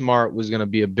Marcus Smart was going to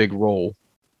be a big role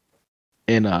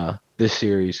in this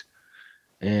series.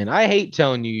 And I hate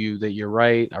telling you that you're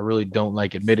right. I really don't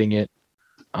like admitting it.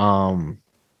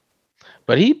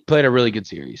 But he played a really good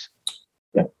series.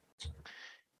 Yeah.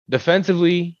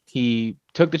 Defensively, he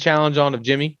took the challenge on of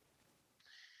Jimmy.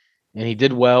 And he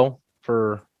did well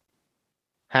for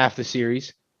half the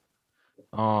series.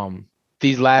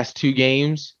 These last 2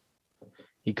 games,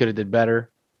 he could have did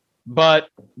better. But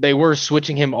they were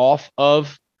switching him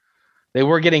they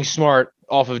were getting Smart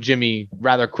off of Jimmy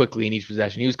rather quickly in each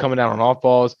possession. He was coming down on off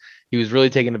balls. He was really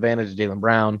taking advantage of Jaylen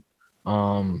Brown.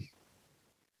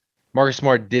 Marcus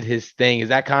Smart did his thing. Is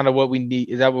that kind of what we need?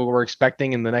 Is that what we're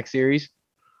expecting in the next series?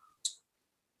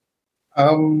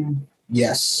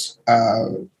 Yes. I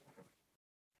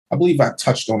believe I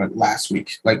touched on it last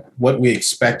week. Like what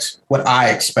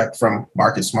I expect from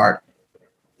Marcus Smart.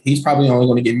 He's probably only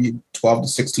going to give you 12 to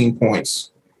 16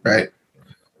 points, right?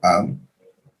 Probably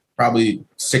probably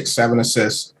 6-7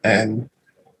 assists, and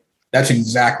that's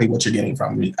exactly what you're getting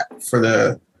from me for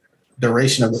the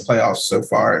duration of the playoffs so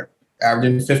far.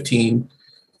 Averaging 15,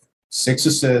 6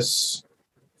 assists,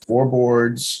 4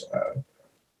 boards,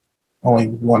 only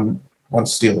one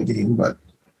steal a game, but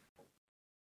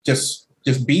just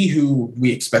be who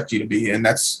we expect you to be, and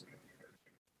that's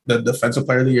the defensive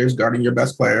player of the year is guarding your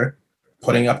best player,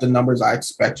 putting up the numbers I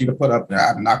expect you to put up.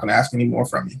 I'm not going to ask any more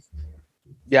from you.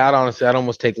 Yeah, I'd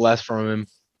almost take less from him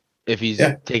if he's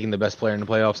taking the best player in the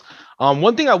playoffs.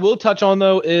 One thing I will touch on,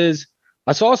 though, is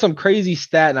I saw some crazy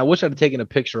stat, and I wish I'd taken a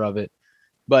picture of it,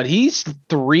 but he's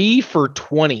 3 for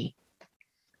 20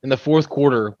 in the fourth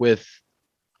quarter with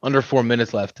under 4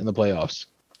 minutes left in the playoffs.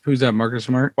 Who's that, Marcus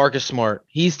Smart? Marcus Smart.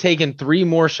 He's taken 3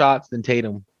 more shots than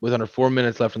Tatum with under 4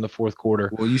 minutes left in the fourth quarter.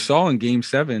 Well, you saw in Game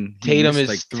 7, Tatum is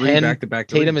like 3 back-to-back.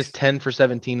 Tatum is 10 for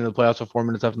 17 in the playoffs with 4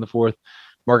 minutes left in the fourth.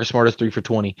 Marcus Smart is 3 for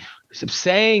 20. So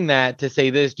saying that to say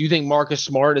this, do you think Marcus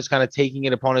Smart is kind of taking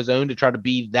it upon his own to try to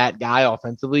be that guy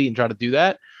offensively and try to do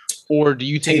that? Or do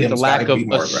you think it's a lack of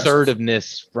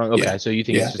assertiveness from so you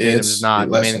think it's just Tatum is not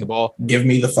demanding the ball? Give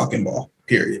me the fucking ball.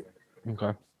 Period.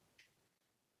 Okay.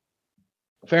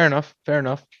 Fair enough.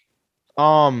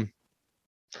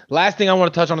 Last thing I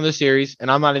want to touch on in this series, and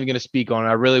I'm not even going to speak on it.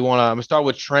 I'm going to start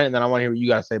with Trent, and then I want to hear what you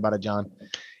got to say about it, John.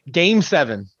 Game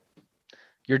 7.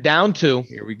 You're down 2.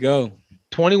 Here we go.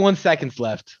 21 seconds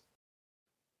left.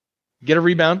 Get a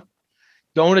rebound.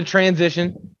 Going to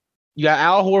transition. You got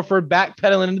Al Horford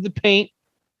backpedaling into the paint.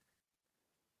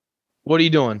 What are you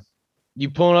doing? You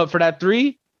pulling up for that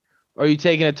 3, or are you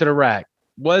taking it to the rack?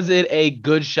 Was it a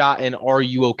good shot, and are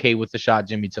you okay with the shot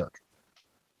Jimmy took?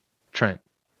 Trent,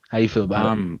 how you feel about it?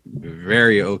 I'm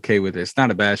very okay with it. It's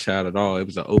not a bad shot at all. It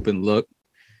was an open look.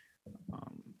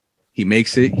 He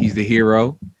makes it. He's the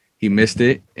hero. He missed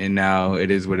it, and now it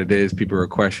is what it is. People are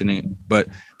questioning, but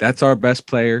that's our best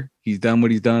player. He's done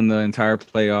what he's done the entire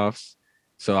playoffs,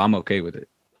 so I'm okay with it.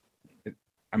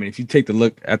 I mean, if you take the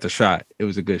look at the shot, it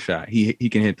was a good shot. He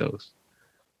can hit those.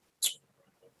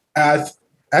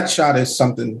 That shot is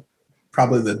something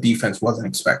probably the defense wasn't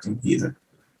expecting either.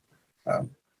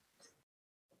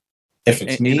 If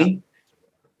it's me,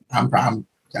 I'm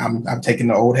taking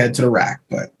the old head to the rack,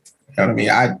 but you know what I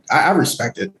mean. I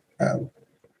respect it.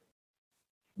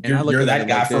 You're that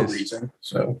guy for a reason,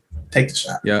 so take the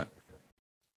shot. Yeah,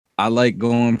 I like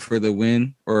going for the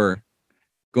win or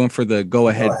going for the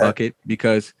go-ahead bucket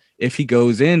because if he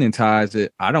goes in and ties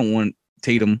it, I don't want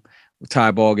Tatum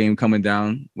tie ball game coming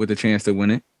down with a chance to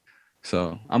win it.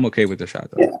 So I'm okay with the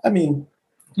shot, though. Yeah, I mean,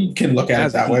 you can look at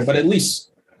it that way, but at least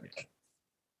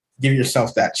give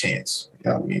yourself that chance.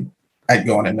 You know what I mean? At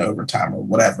going into overtime or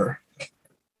whatever.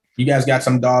 You guys got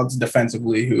some dogs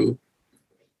defensively who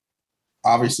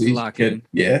obviously lock in.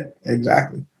 Yeah,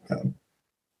 exactly.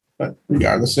 But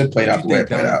regardless, it played out the way it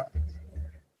played out.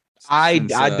 I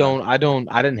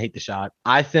didn't hate the shot.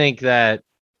 I think that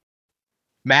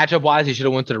matchup wise, he should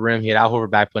have went to the rim. He had Al Horford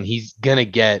backpedaling. He's gonna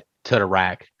get to the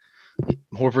rack.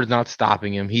 Horford's not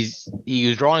stopping him. He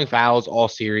was drawing fouls all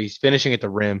series, finishing at the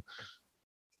rim.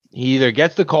 He either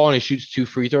gets the call and he shoots 2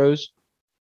 free throws,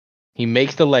 he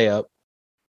makes the layup,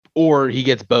 or he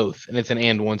gets both, and it's an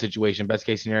and one situation. Best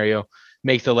case scenario,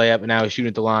 makes the layup, and now he's shooting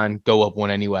at the line, go up 1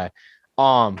 anyway.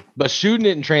 But shooting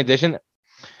it in transition,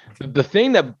 the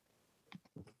thing that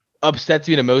upsets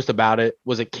me the most about it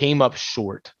was it came up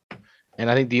short.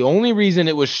 And I think the only reason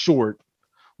it was short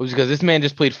was because this man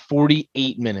just played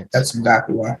 48 minutes. That's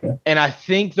exactly why. Yeah. And I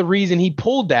think the reason he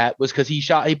pulled that was because he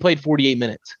played 48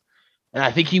 minutes. And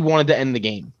I think he wanted to end the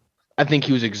game. I think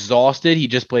he was exhausted. He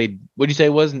just played, what did you say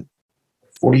it was?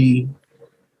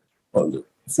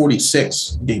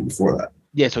 46 game before that.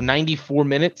 Yeah, so 94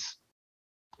 minutes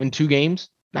in 2 games.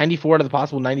 94 out of the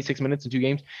possible 96 minutes in 2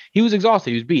 games. He was exhausted.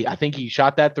 He was beat. I think he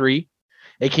shot that 3.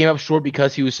 It came up short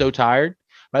because he was so tired.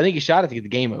 But I think he shot it to get the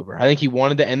game over. I think he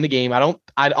wanted to end the game. I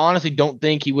honestly don't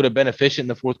think he would have been efficient in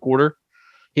the fourth quarter.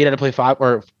 He'd had to play 5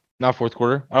 or not fourth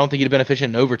quarter. I don't think he'd have been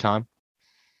efficient in overtime.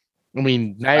 I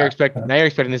mean, now you're expecting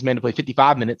this man to play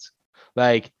 55 minutes.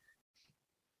 Like,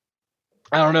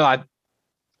 I don't know.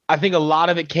 I think a lot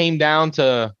of it came down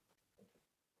to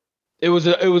it was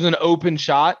an open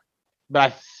shot,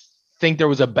 but I think there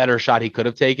was a better shot he could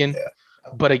have taken. Yeah.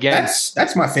 But again,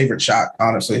 that's my favorite shot,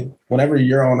 honestly. Whenever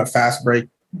you're on a fast break,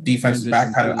 defense is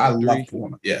back. I love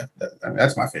pulling. Yeah,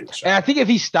 that's my favorite shot. And I think if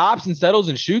he stops and settles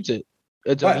and shoots it,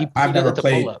 I've never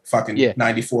played fucking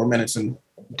 94 minutes in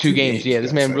 2 games. Yeah,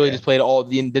 this man really just played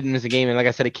didn't miss a game, and like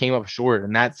I said, it came up short,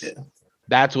 and that's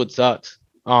what sucks.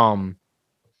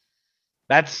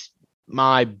 That's the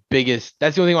only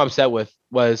thing I'm upset with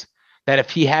was that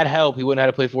if he had help, he wouldn't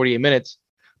have to play 48 minutes.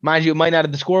 Mind you, it might not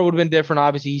have, the score would have been different.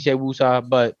 Obviously, he said Wusa,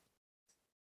 but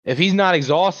if he's not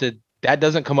exhausted, that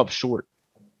doesn't come up short.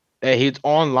 He's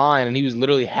online and he was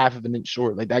literally half of an inch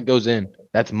short. Like that goes in.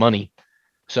 That's money.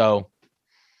 So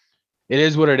it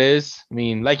is what it is. I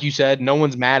mean, like you said, no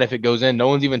one's mad if it goes in. No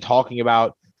one's even talking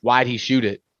about why'd he shoot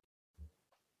it.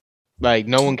 Like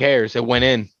no one cares. It went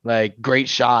in. Like great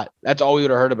shot. That's all we would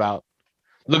have heard about.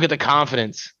 Look at the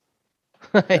confidence.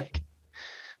 Like,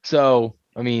 so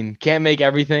I mean, can't make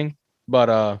everything,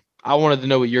 but I wanted to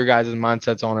know what your guys'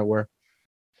 mindsets on it were.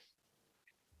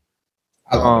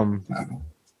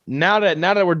 Now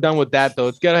that we're done with that though,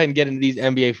 let's go ahead and get into these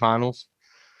NBA finals.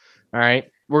 All right.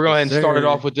 We're going to start it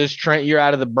off with this. Trent, you're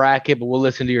out of the bracket, but we'll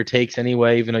listen to your takes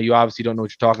anyway, even though you obviously don't know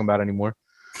what you're talking about anymore.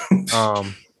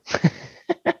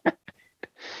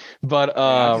 But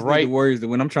right, the Warriors that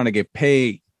when I'm trying to get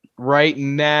paid right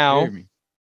now,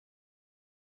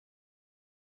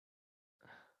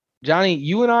 Johnny,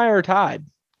 you and I are tied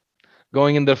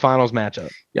going into the finals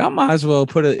matchup. Y'all might as well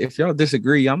if y'all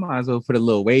disagree, y'all might as well put a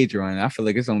little wager on it. I feel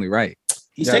like it's only right.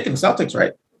 He's taking the Celtics,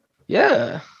 right?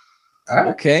 Yeah. Right.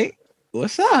 Okay.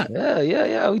 What's up?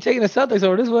 Yeah. We taking the Celtics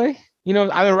over this way. You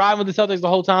know, I've been riding with the Celtics the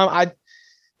whole time.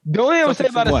 The only thing I would say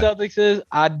about the Celtics is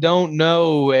I don't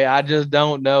know. I just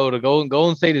don't know. The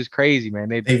Golden State is crazy, man.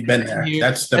 They've been there.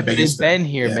 That's the biggest thing. They've been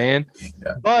here, man.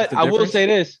 Yeah. But I will say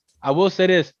this.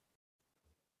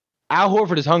 Al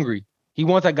Horford is hungry. He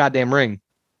wants that goddamn ring.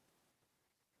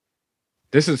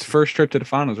 This is first trip to the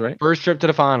finals, right? First trip to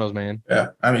the finals, man.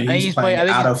 Yeah. I mean, he's playing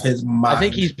out of his mind. I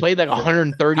think he's played like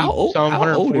 130, how old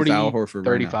 140, is Al Horford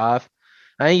 35.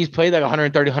 Right, I think he's played like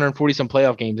 130, 140 some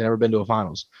playoff games and never been to a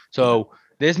finals. So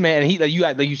this man, like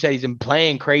you said, he's been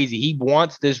playing crazy. He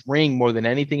wants this ring more than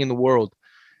anything in the world.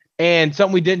 And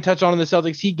something we didn't touch on in the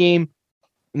Celtics Heat game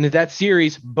in that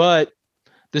series, but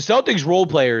the Celtics role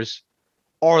players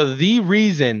are the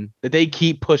reason that they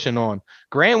keep pushing on.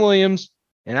 Grant Williams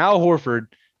and Al Horford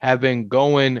have been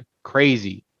going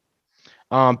crazy.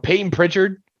 Peyton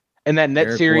Pritchard in that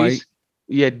net series. White.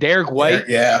 Yeah, Derek White.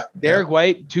 Derek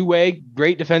White, two-way,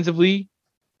 great defensively,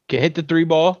 can hit the three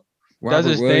ball. Robert does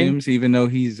his Williams, thing. Even though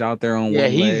he's out there on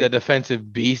one he's leg. A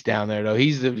defensive beast down there, though.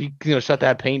 He's shut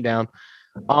that paint down.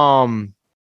 The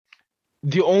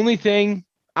only thing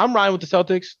I'm riding with the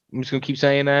Celtics. I'm just gonna keep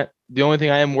saying that. The only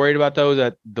thing I am worried about though is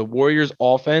that the Warriors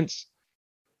offense,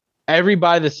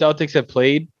 everybody the Celtics have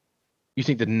played, you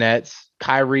think the Nets,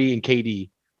 Kyrie and KD,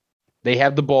 they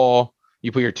have the ball.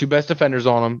 You put your two best defenders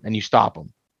on them and you stop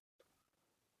them.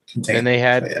 Then they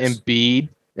had Embiid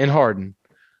and Harden.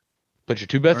 Put your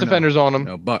two best defenders on them.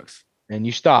 No, Bucks. And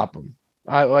you stop them.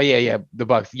 The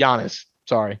Bucks. Giannis.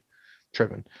 Sorry.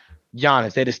 Tripping.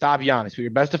 Giannis. They had to stop Giannis. Put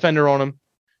your best defender on him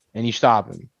and you stop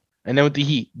him. And then with the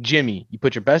Heat, Jimmy, you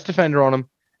put your best defender on him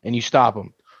and you stop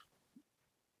him.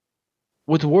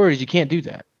 With the Warriors, you can't do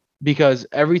that because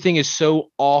everything is so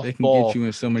off ball.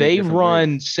 They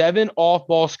run 7 off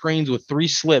ball screens with 3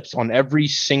 slips on every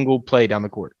single play down the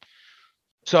court.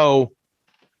 So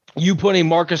you putting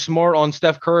Marcus Smart on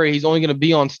Steph Curry, he's only going to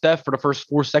be on Steph for the first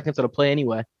 4 seconds of the play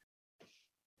anyway.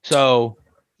 So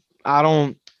I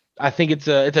think it's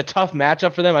a tough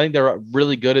matchup for them. I think they're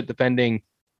really good at defending.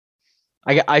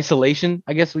 I get isolation,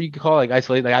 I guess what you could call it, like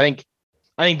isolate. Like I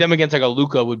think them against like a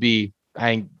Luka would be. I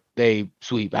think they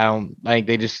sweep. I think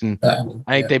they just. I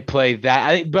think they play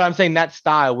that. But I'm saying that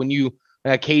style when you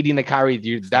KD and the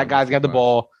Kyrie, that guy's got the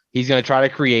ball. He's going to try to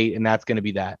create, and that's going to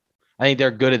be that. I think they're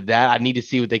good at that. I need to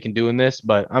see what they can do in this,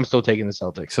 but I'm still taking the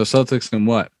Celtics. So Celtics in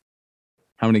what?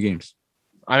 How many games?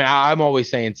 I mean, I'm always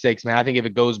saying 6, man. I think if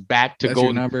it goes back to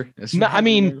Golden, number. I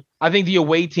think the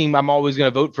away team, I'm always going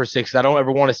to vote for 6. I don't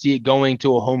ever want to see it going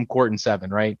to a home court in 7,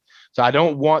 right? So I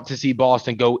don't want to see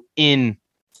Boston go in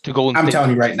to Golden State. I'm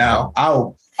telling you right now,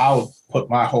 I'll put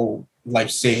my whole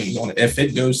life savings on it. If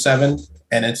it goes 7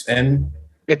 and it's in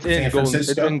Golden State.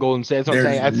 That's what I'm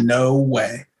saying. There's no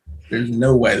way. There's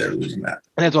no way they're losing that.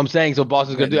 And that's what I'm saying. So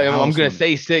Boston's going to do it. I'm going to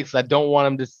say 6. I don't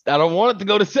want them to. I don't want it to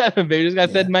go to 7, baby. This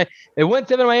guy said it went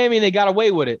 7 to Miami and they got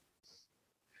away with it.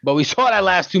 But we saw that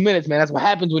last 2 minutes, man. That's what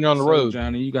happens when you're on the road.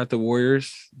 Johnny, you got the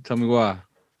Warriors. Tell me why.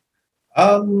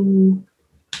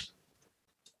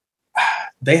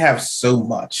 They have so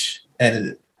much,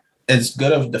 and as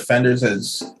good of defenders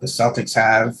as the Celtics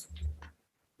have,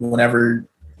 whenever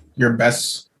your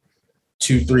best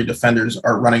 2-3 defenders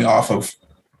are running off of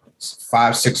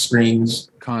 5-6 screens,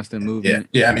 constant movement.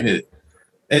 Yeah. I mean,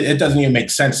 it doesn't even make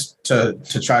sense to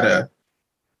try to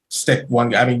stick one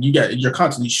guy. I mean, you're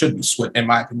constantly should be switching. In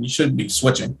my opinion, you should be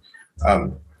switching.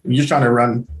 You're trying to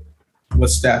run with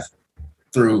Steph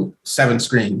through 7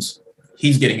 screens.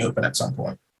 He's getting open at some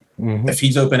point. Mm-hmm. If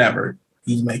he's open ever,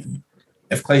 he's making.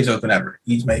 If Clay's open ever,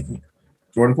 he's making it.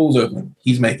 Jordan Poole's open,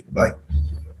 he's making it. Like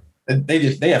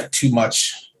they have too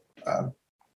much.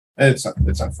 It's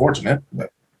unfortunate,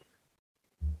 but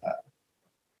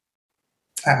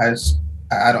I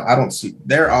don't see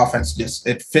their offense. Just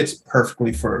it fits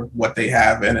perfectly for what they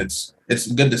have, and it's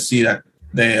good to see that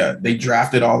they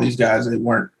drafted all these guys. They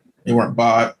weren't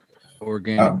bought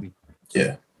organically.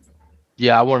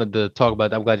 Yeah, I wanted to talk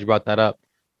about that. I'm glad you brought that up.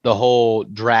 The whole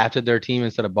drafted their team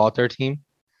instead of bought their team.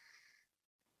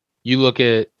 You look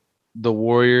at the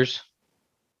Warriors,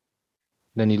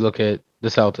 then you look at the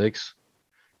Celtics,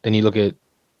 then you look at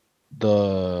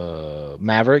the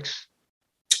Mavericks,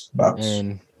 Bucks.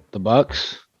 and the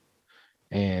Bucks.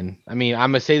 And I mean,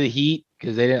 I'm gonna say the Heat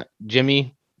because they didn't.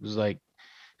 Jimmy was like,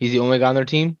 he's the only guy on their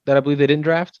team that I believe they didn't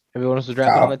draft. Everyone else was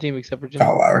drafted on that team except for Jimmy.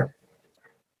 Kyle Lowry.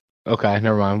 Okay,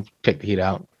 never mind. Take the Heat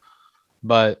out.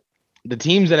 But the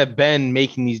teams that have been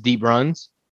making these deep runs,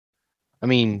 I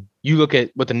mean, you look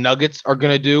at what the Nuggets are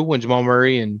going to do when Jamal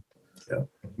Murray and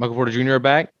Michael Porter Jr. are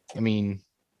back. I mean,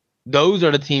 those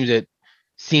are the teams that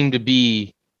seem to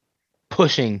be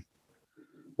pushing,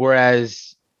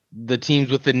 whereas the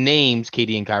teams with the names,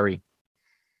 KD and Kyrie.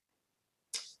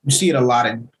 You see it a lot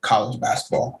in college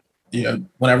basketball. You know,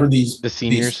 whenever the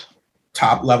seniors,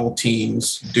 top level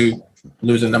teams, Duke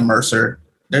losing to Mercer,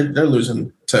 they're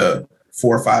losing to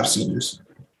 4 or 5 seniors.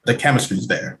 The chemistry's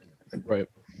there. Right.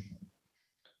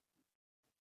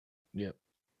 Yep.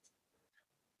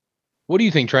 What do you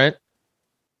think, Trent?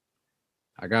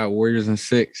 I got Warriors in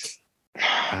 6. I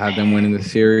have them winning the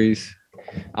series.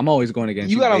 I'm always going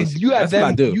against you. You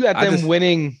got them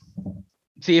winning.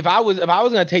 See, if I was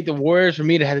gonna take the Warriors, for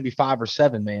me, it had to be 5 or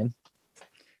 7, man.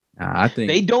 I think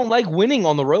they don't like winning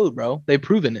on the road, bro. They've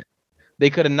proven it. They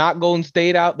could have knocked Golden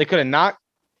State out. They could have knocked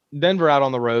Denver out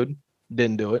on the road.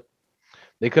 Didn't do it.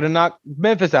 They could have knocked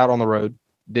Memphis out on the road.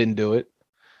 Didn't do it.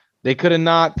 They could have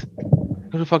knocked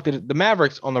who the fuck did it? The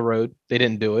Mavericks on the road. They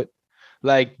didn't do it.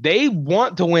 Like, they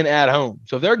want to win at home.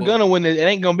 So if they're gonna win it, it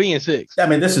ain't gonna be in 6. I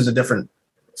mean, this is a different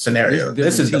scenario.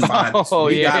 This is the finals.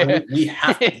 We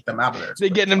have to get them out of there. They're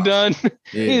getting them done.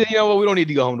 Yeah. You know what? We don't need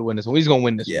to go home to win this one. We're just gonna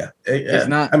win this one. It's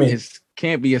not. I mean, it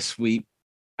can't be a sweep.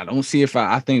 I don't see if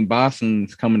I think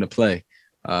Boston's coming to play.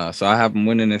 So I have them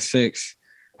winning at 6.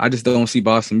 I just don't see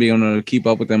Boston being able to keep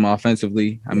up with them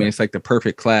offensively. I mean, it's like the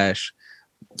perfect clash.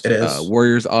 It is.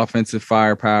 Warriors offensive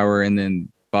firepower and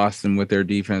then Boston with their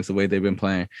defense, the way they've been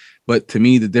playing. But to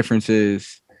me, the difference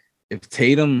is if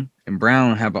Tatum and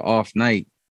Brown have an off night,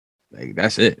 like,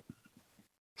 that's it.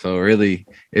 So really,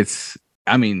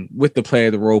 with the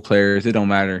player, the role players, it don't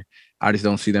matter. I just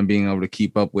don't see them being able to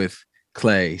keep up with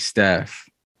Clay, Steph,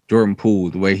 Jordan Poole,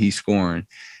 the way he's scoring.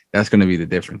 That's going to be the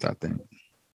difference, I think.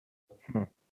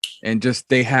 And just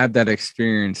they have that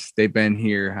experience. They've been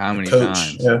here how many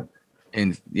times? Yeah.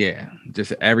 And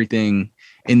just everything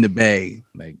in the Bay.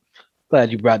 Like,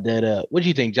 glad you brought that up. What do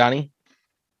you think, Johnny?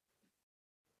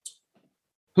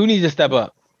 Who needs to step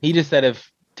up? He just said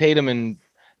if Tatum and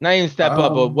not even step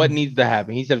up, but what needs to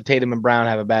happen? He said if Tatum and Brown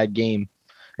have a bad game,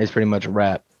 it's pretty much a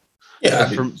wrap. Yeah,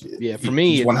 for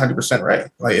me, he's 100%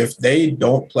 right. Like, if they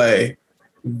don't play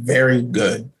very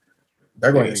good,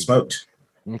 they're going to get smoked.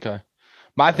 Okay.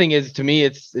 My thing is, to me,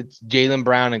 it's Jaylen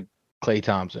Brown and Klay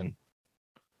Thompson.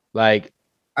 Like,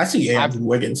 I see Andrew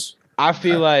Wiggins. I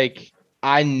feel like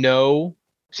I know.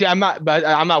 See, I'm not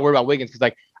worried about Wiggins because,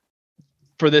 like,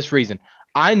 for this reason,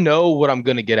 I know what I'm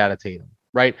going to get out of Tatum,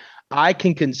 right? I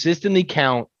can consistently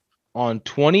count on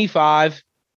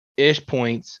 25-ish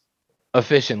points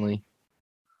efficiently.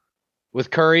 With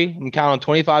Curry, I'm counting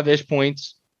on 25-ish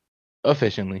points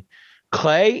efficiently.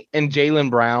 Klay and Jaylen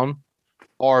Brown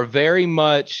are very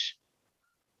much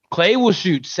 – Klay will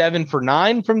shoot 7 for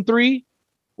 9 from 3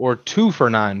 or 2 for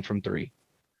 9 from 3.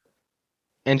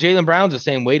 And Jaylen Brown's the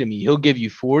same way to me. He'll give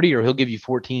you 40 or he'll give you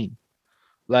 14.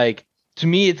 Like, to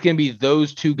me, it's going to be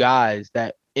those two guys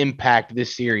that impact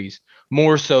this series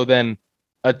more so than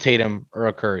a Tatum or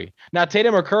a Curry. Now,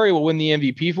 Tatum or Curry will win the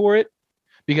MVP for it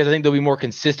because I think they'll be more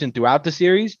consistent throughout the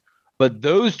series. But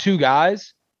those two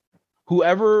guys,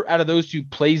 whoever out of those two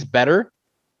plays better,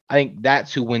 I think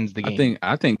that's who wins the game.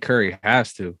 I think Curry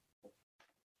has to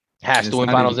win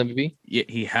Finals MVP. Yeah,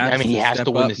 he has. I mean, he has to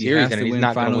win the series, and he's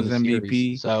not going to win the MVP.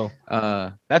 Series. So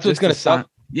that's what's going to suck.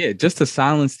 Yeah, just to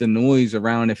silence the noise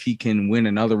around if he can win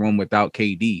another one without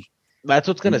KD. That's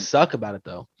what's going to suck about it,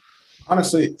 though.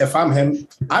 Honestly, if I'm him,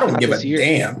 I don't give a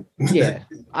damn. Yeah,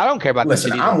 I don't care about this.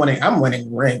 Listen, I'm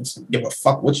winning rings. Give a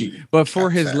fuck what you. But for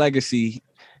his legacy,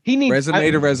 he needs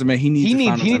resume to resume. He needs the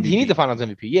Finals MVP. He needs the Finals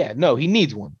MVP. Yeah, no, he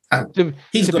needs one.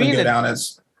 He's going to go down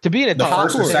as To be in a the top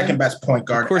first or second best point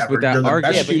guard Of course, ever. with that You're the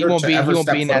argument. best but he shooter won't to be. He ever won't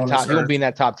step be in foot that on top. this He won't earth. be in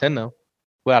that top 10 though.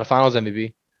 Without a Finals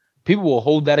MVP, people will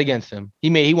hold that against him.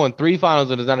 He won 3 Finals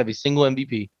and does not have a single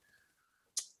MVP.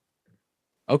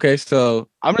 Okay, so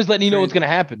I'm just letting you know what's going to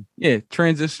happen. Yeah,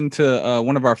 transition to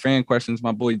one of our fan questions.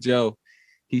 My boy Joe,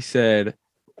 he said,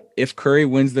 if Curry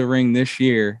wins the ring this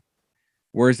year,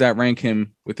 where does that rank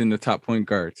him within the top point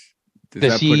guards? Does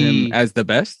that put him as the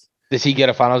best? Does he get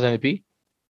a Finals MVP?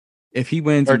 If he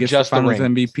wins Or and gets just the the Finals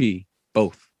ring? MVP,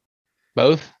 both.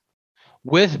 Both.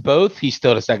 With both, he's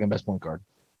still the second best point guard.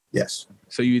 Yes.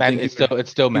 So you That think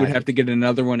it's still he would Magic. have to get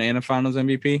another one and a Finals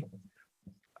MVP?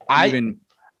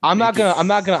 I'm not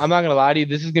gonna lie to you.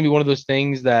 This is gonna be one of those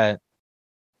things that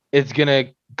it's gonna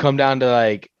come down to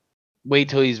like wait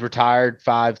till he's retired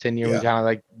 5-10 years. We kind of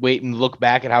like wait and look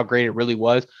back at how great it really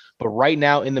was. But right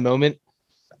now in the moment,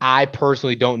 I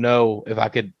personally don't know if I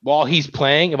could, while he's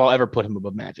playing, if I'll ever put him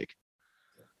above Magic.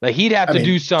 Like he'd have to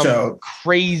do some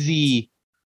crazy.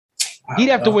 He'd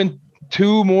have to win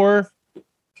 2 more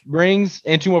rings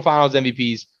and 2 more Finals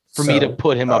MVPs for me to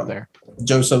put him up there.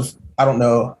 Joseph, I don't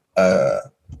know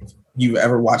you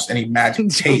ever watched any Magic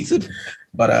tape,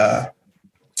 but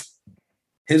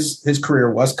his career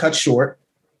was cut short.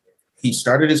 He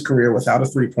started his career without a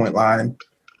 3-point line,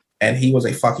 and he was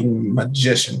a fucking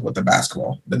magician with the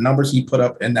basketball. The numbers he put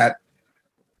up in that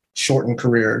shortened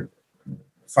career,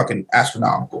 fucking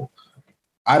astronomical.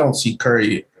 I don't see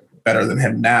Curry better than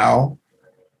him now.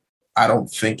 I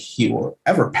don't think he will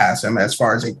ever pass him as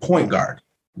far as a point guard.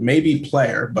 Maybe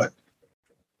player, but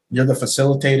you're the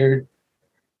facilitator.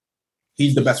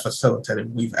 He's the best facilitator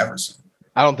we've ever seen.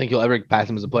 I don't think you'll ever pass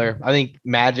him as a player. I think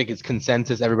Magic is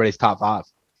consensus. Everybody's top 5.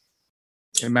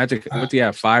 And Magic, what do you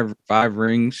have? 5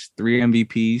 rings, 3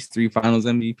 MVPs, 3 Finals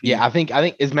MVPs. Yeah, I think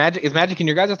is Magic in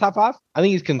your guys' top 5? I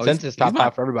think he's consensus top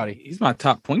 5 for everybody. He's my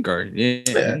top point guard.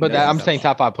 Yeah. But I'm saying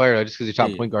top 5 player though, just because you're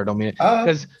top point guard don't mean it.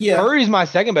 Because Curry's my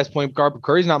second best point guard, but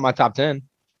Curry's not my top 10.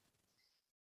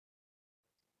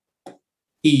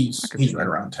 He's right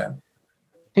around 10.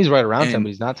 He's right around 10, but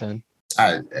he's not 10.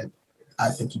 I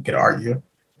think you could argue,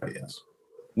 but yes.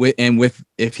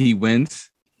 If he wins,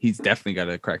 he's definitely got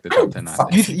to crack the top 10. I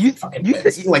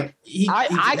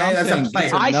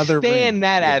stand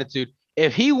that attitude.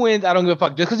 If he wins, I don't give a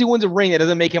fuck. Just because he wins a ring, that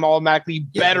doesn't make him automatically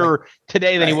better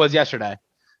today than he was yesterday.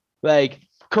 Like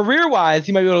career-wise,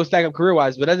 he might be able to stack up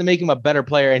career-wise, but it doesn't make him a better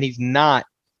player, and he's not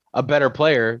a better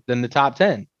player than the top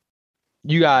 10.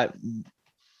 You got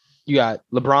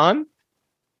LeBron,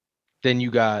 then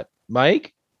you got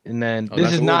Mike, and then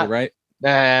this is not right.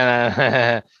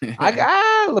 I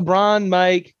got LeBron,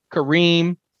 Mike,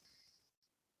 Kareem,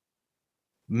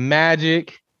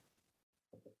 Magic.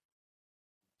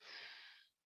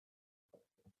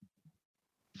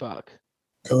 Fuck.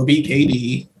 Kobe,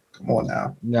 KD. Come on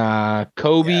now. Nah,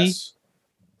 Kobe. Yes.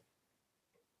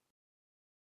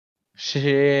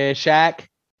 Shaq.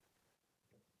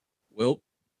 Wilt.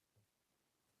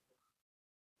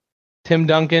 Tim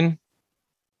Duncan.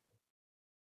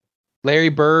 Larry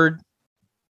Bird.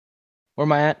 Where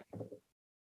am I at?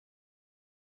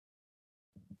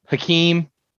 Hakeem.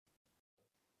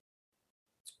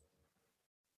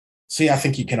 See, I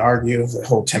think you can argue the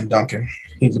whole Tim Duncan.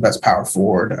 He's the best power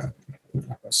forward. I'm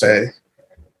not going to say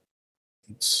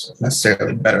it's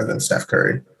necessarily better than Steph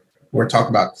Curry. We're talking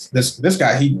about this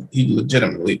guy. He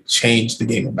legitimately changed the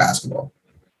game of basketball.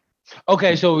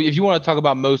 Okay, so if you want to talk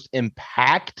about most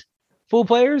impactful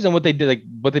players and what they did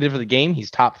for the game, he's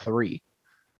top 3.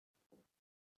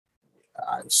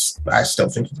 I still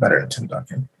think he's better than Tim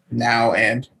Duncan now,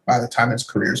 and by the time his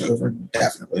career's over,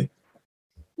 definitely.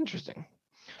 Interesting.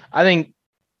 I think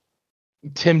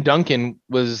Tim Duncan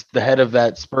was the head of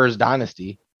that Spurs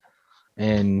dynasty,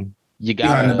 and you got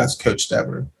behind the best coach to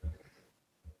ever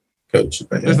coach.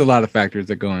 There's a lot of factors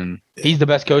that go in. He's the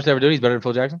best coach to ever do it. He's better than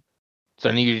Phil Jackson. So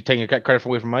I need you taking credit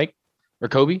away from Mike or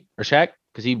Kobe or Shaq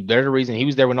because they're the reason he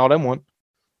was there when all them won.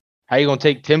 How you gonna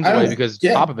take Tim's away because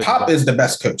Popovich is the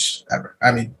best coach ever.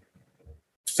 I mean,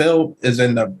 Phil is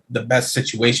in the best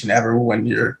situation ever when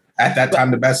you're at that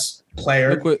time the best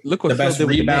player, look what the best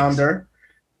rebounder,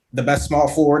 the best small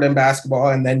forward in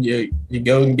basketball, and then you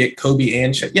go and get Kobe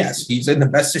and Shaq. Yes, he's in the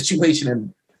best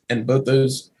situation in both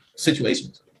those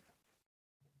situations.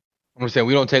 I'm saying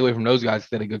we don't take away from those guys because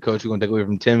they're a good coach. We're gonna take away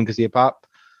from Tim because he a Pop.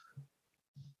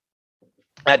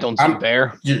 That don't seem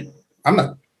fair.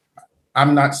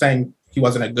 I'm not saying he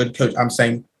wasn't a good coach. I'm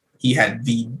saying he had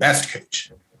the best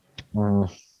coach.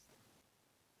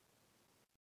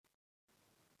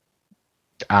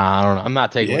 I don't know. I'm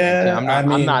not taking.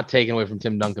 I'm not taking away from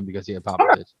Tim Duncan because he had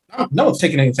Popovich. No one's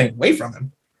taking anything away from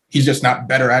him. He's just not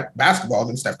better at basketball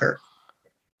than Steph Curry.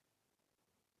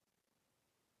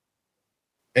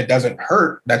 it doesn't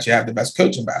hurt that you have the best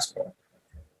coach in basketball.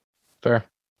 Fair.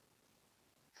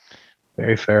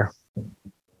 Very fair.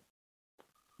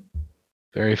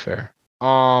 Very fair.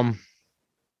 To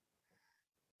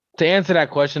answer that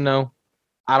question, though,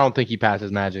 I don't think he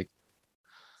passes Magic.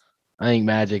 I think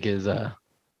Magic is I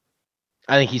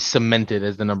think he's cemented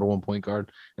as the number one point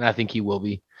guard, and I think he will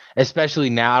be. Especially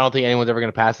now, I don't think anyone's ever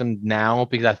going to pass him now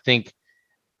because I think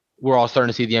we're all starting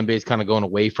to see the NBA's kind of going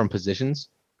away from positions.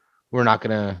 There's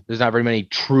not very many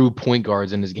true point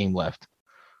guards in this game left.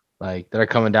 Like that are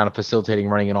coming down and facilitating,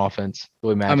 running an offense the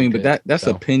way Magic but did, that's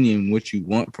opinion what you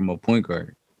want from a point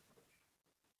guard.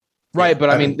 Right,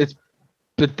 but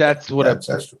that's what a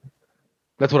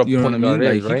point guard is,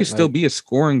 right? He could still be a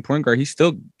scoring point guard. He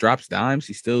still drops dimes.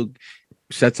 He still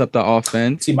sets up the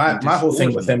offense. See, my whole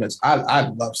thing with him is I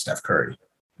love Steph Curry,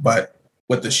 but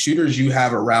with the shooters you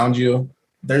have around you,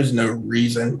 there's no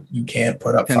reason you can't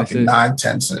put up fucking 9,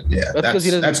 10. Yeah, that's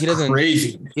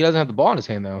crazy. He doesn't have the ball in his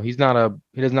hand though. He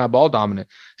does not ball dominant.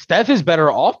 Steph is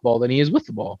better off ball than he is with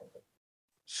the ball.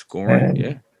 Scoring,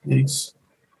 yeah. He's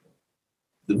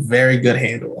a very good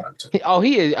handle on it.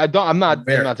 He is. I'm not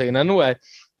taking that away,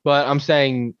 but I'm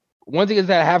saying once he gets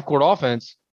that half court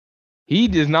offense, he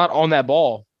is not on that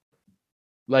ball.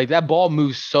 Like that ball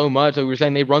moves so much. Like we were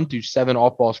saying, they run through 7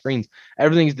 off-ball screens.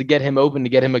 Everything's to get him open, to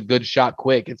get him a good shot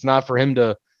quick. It's not for him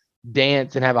to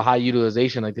dance and have a high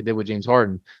utilization like they did with James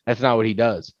Harden. That's not what he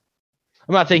does.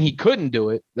 I'm not saying he couldn't do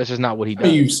it. That's just not what he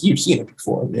does. You've seen it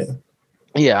before, yeah.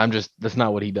 Yeah, that's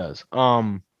not what he does.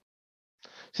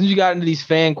 Since you got into these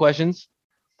fan questions,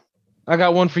 I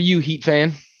got one for you, Heat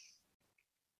fan.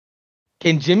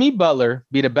 Can Jimmy Butler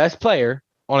be the best player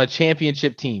on a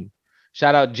championship team?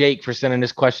 Shout out Jake for sending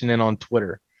this question in on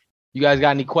Twitter. You guys got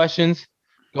any questions?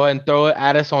 Go ahead and throw it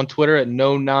at us on Twitter at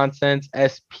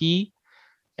NoNonsenseSP.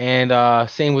 And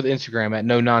same with Instagram at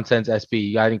NoNonsenseSP.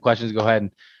 You got any questions? Go ahead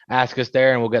and ask us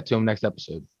there, and we'll get to them next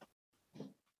episode.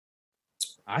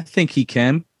 I think he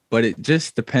can, but it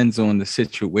just depends on the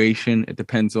situation. It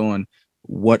depends on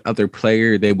what other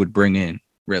player they would bring in,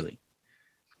 really.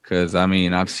 Because,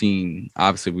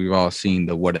 we've all seen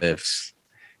the what ifs.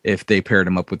 If they paired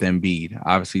him up with Embiid,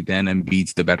 obviously then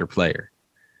Embiid's the better player.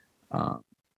 I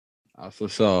also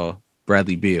saw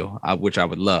Bradley Beal, which I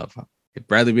would love. If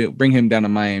Bradley Beal, bring him down to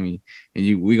Miami,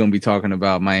 and we're gonna be talking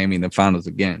about Miami in the finals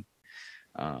again.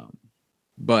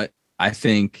 But I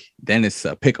think then it's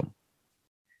pick 'em.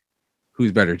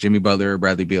 Who's better, Jimmy Butler or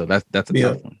Bradley Beal? That's a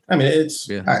tough one. It's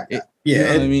I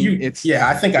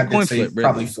think I did say flip,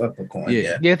 probably flip a coin.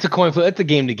 Yeah, it's a coin flip. It's a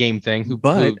game-to-game thing.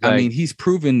 But he's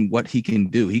proven what he can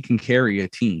do. He can carry a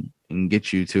team and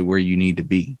get you to where you need to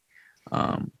be.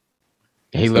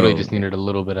 He literally just needed a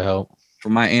little bit of help. For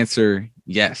my answer,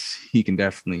 yes, he can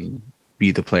definitely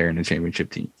be the player in the championship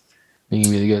team. He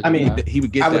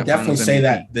would get. I would definitely say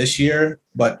that this year,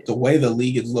 but the way the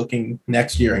league is looking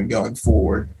next year and going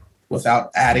forward, without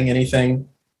adding anything,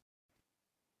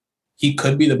 he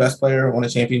could be the best player on a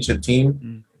championship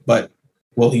team, but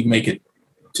will he make it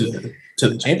to the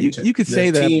championship? You could say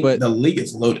that, but the league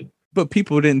is loaded. But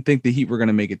people didn't think the Heat were going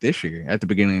to make it this year at the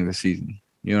beginning of the season.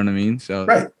 You know what I mean? So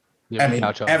right.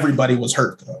 Everybody was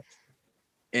hurt though,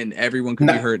 and everyone could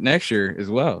be hurt next year as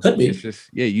well. Could be. It's just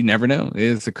you never know.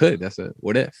 It's a could. That's a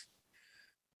what if.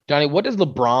 Johnny, what does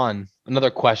LeBron?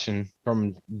 Another question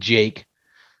from Jake.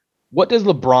 What does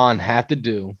LeBron have to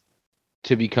do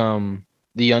to become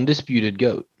the undisputed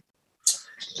GOAT?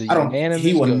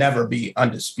 He will never be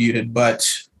undisputed, but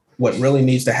what really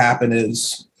needs to happen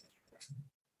is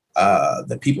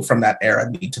the people from that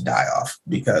era need to die off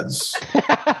because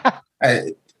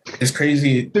as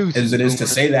crazy as it is to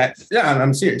say that,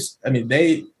 I'm serious.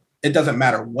 It doesn't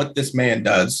matter what this man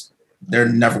does. They're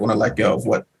never going to let go of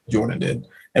what Jordan did,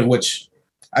 and which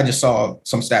I just saw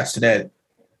some stats today.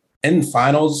 In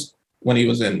finals, when he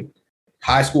was in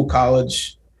high school,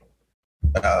 college,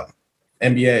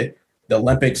 NBA, the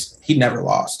Olympics, he never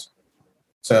lost.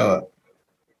 So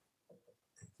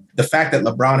the fact that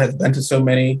LeBron has been to so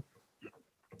many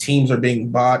teams are being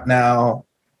bought now,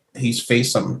 he's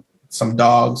faced some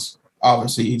dogs.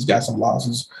 Obviously, he's got some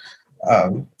losses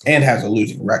and has a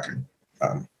losing record.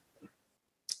 I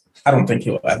don't think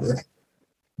he'll ever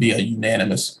be a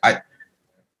unanimous.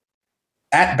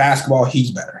 At basketball,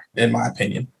 he's better, in my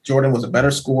opinion. Jordan was a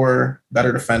better scorer,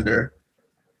 better defender.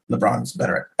 LeBron's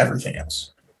better at everything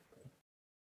else.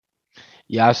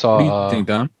 Yeah, I saw. What do you think,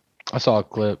 Don? I saw a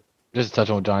clip. Just to touch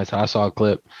on what Johnny said, I saw a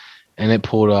clip, and it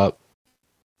pulled up.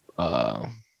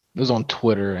 It was on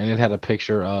Twitter, and it had a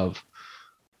picture of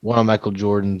one of Michael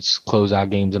Jordan's closeout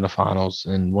games in the finals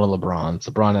and one of LeBron's.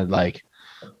 LeBron had like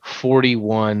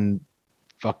 41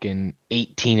 fucking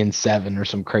 18-7 or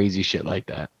some crazy shit like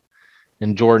that.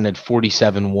 And Jordan had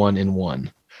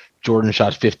 47-1-1. Jordan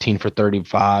shot 15 for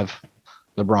 35.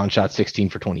 LeBron shot 16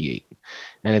 for 28.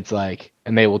 And it's like,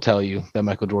 and they will tell you that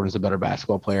Michael Jordan's a better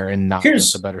basketball player and not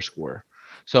just a better scorer.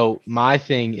 So my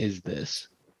thing is this.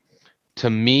 To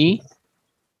me,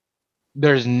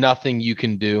 there's nothing you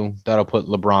can do that'll put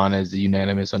LeBron as the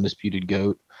unanimous undisputed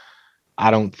GOAT. I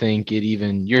don't think it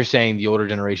even, you're saying the older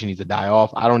generation needs to die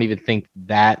off. I don't even think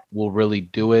that will really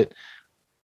do it.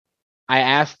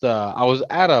 I was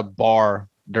at a bar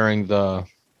during the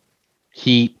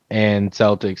Heat and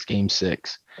Celtics game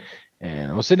 6.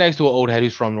 And I was sitting next to an old head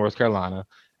who's from North Carolina.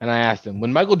 And I asked him,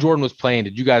 when Michael Jordan was playing,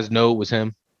 did you guys know it was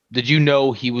him? Did you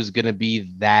know he was going to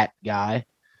be that guy?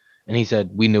 And he said,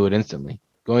 we knew it instantly.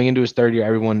 Going into his third year,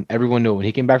 everyone knew it. When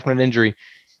he came back from an injury,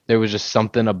 there was just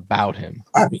something about him.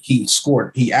 I mean, he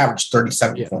averaged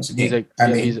 37 points a game.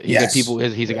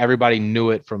 He's like, everybody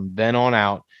knew it from then on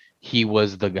out. He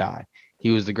was the guy. He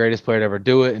was the greatest player to ever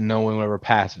do it, and no one would ever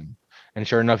pass him. And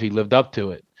sure enough, he lived up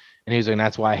to it. And he was like, and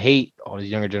that's why I hate all these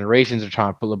younger generations are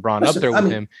trying to put LeBron up there with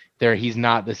him. He's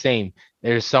not the same.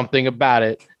 There's something about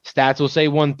it. Stats will say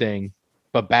one thing,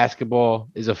 but basketball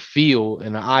is a feel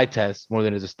and an eye test more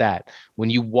than it's a stat.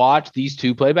 When you watch these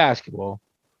two play basketball,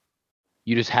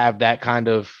 you just have that kind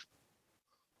of.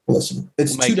 Listen,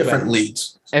 it's two different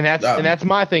leagues, and that's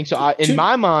my thing. So in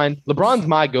my mind, LeBron's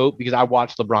my GOAT because I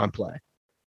watched LeBron play.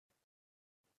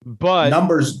 But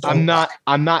numbers, I'm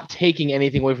not taking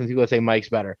anything away from people that say Mike's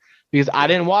better because I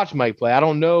didn't watch Mike play. I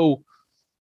don't know.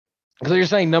 So you're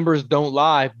saying numbers don't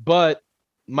lie, but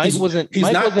Mike wasn't.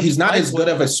 He's not as good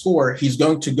of a scorer. He's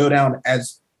going to go down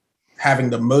as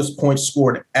having the most points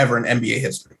scored ever in NBA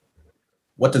history.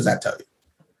 What does that tell you?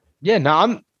 Yeah,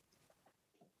 no,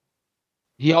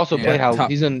 He also played how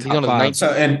he's on his 19th.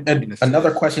 So, and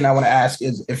another question I want to ask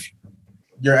is if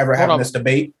you're ever having this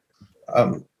debate,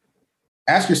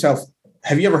 ask yourself: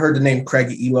 have you ever heard the name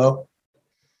Craig Elo?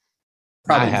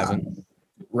 Probably I haven't.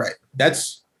 Right.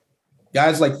 That's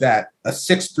guys like that. A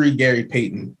 6'3" Gary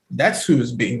Payton. That's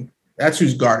who's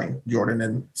guarding Jordan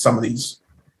in some of these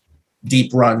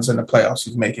deep runs in the playoffs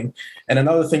he's making. And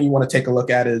another thing you want to take a look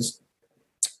at is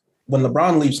when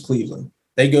LeBron leaves Cleveland,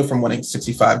 they go from winning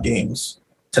 65 games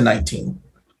to 19.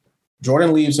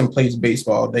 Jordan leaves and plays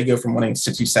baseball. They go from winning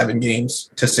 67 games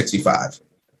to 65.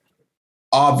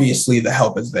 Obviously, the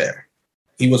help is there.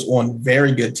 He was on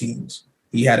very good teams.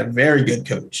 He had a very good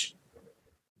coach.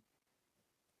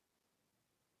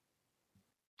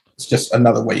 It's just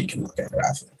another way you can look at it,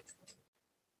 I think.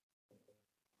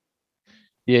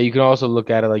 Yeah, you can also look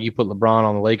at it like you put LeBron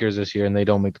on the Lakers this year and they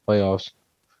don't make the playoffs.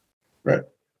 Right.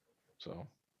 So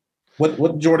what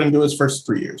did Jordan do his first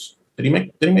 3 years? Did he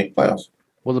make playoffs?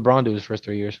 What did LeBron do his first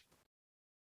 3 years?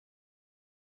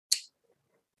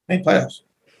 Made playoffs.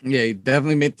 Yeah, he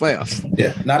definitely made playoffs.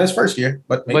 Yeah, not his first year,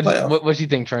 but made playoffs. What do you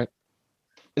think, Trent?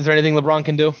 Is there anything LeBron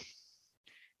can do?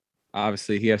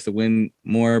 Obviously, he has to win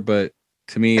more, but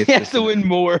to me, he has to win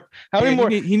more. How many more?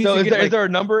 He needs is there a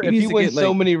number? If he wins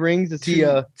so many rings, is he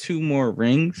two more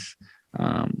rings?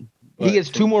 He gets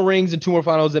 2 more rings and 2 more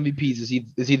Finals MVPs. Is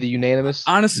he the unanimous?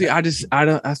 Honestly, I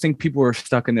think people are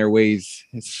stuck in their ways.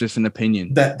 It's just an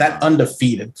opinion. That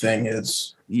undefeated thing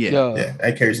is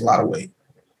that carries a lot of weight.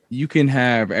 You can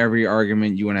have every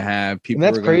argument you want to have. People,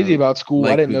 and that's crazy about school.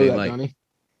 I didn't know that, Johnny.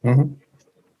 Mm-hmm.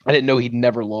 I didn't know he'd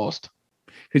never lost.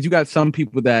 Because you got some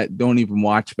people that don't even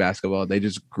watch basketball. They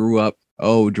just grew up,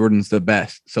 Jordan's the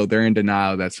best. So they're in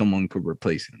denial that someone could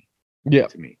replace him. Yeah.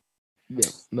 To me. Yeah.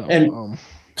 No. And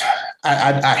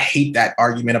I hate that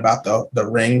argument about the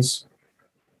rings.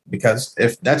 Because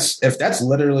if that's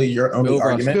literally your only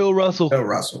argument. Bill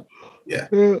Russell. Yeah.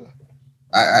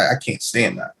 I can't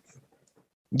stand that.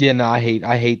 Yeah, no, I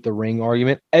hate the ring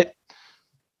argument.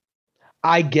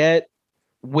 I get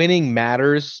winning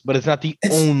matters, but it's not the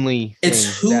only.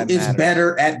 It's who is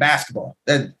better at basketball.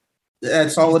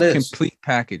 That's all it is. Complete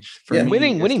package. For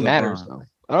me, winning matters though.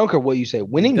 I don't care what you say.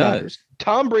 Winning matters.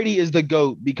 Tom Brady is the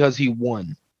GOAT because he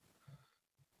won.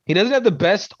 He doesn't have the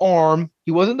best arm.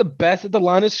 He wasn't the best at the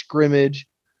line of scrimmage.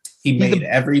 He made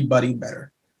everybody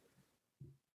better.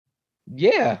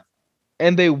 Yeah.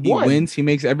 And they won. He wins. He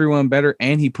makes everyone better,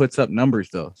 and he puts up numbers,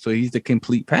 though. So he's the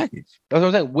complete package. That's what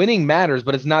I'm saying. Winning matters,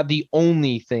 but it's not the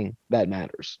only thing that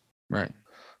matters. Right.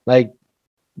 Like,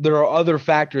 there are other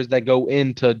factors that go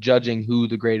into judging who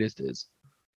the greatest is.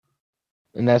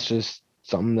 And that's just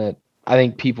something that I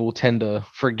think people tend to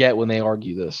forget when they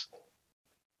argue this.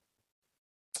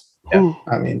 Yeah,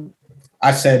 I mean,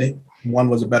 I said one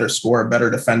was a better scorer, a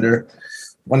better defender.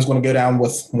 One's going to go down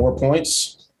with more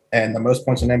points. and the most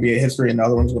points in NBA history, and the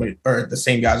other one's going to, or the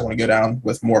same guy's going to go down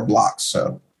with more blocks.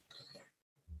 So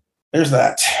there's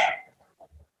that.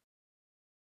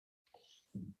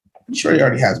 I'm sure he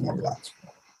already has more blocks.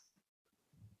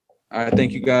 All right,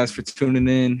 thank you guys for tuning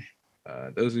in.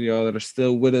 Those of y'all that are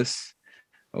still with us,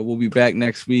 we'll be back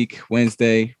next week,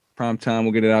 Wednesday, prime time.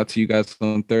 We'll get it out to you guys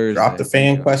on Thursday. Drop the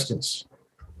fan questions.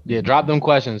 Yeah, drop them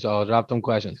questions, y'all. Drop them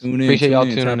questions. Tune in, Appreciate y'all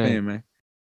tune in, tuning tap in. in, man.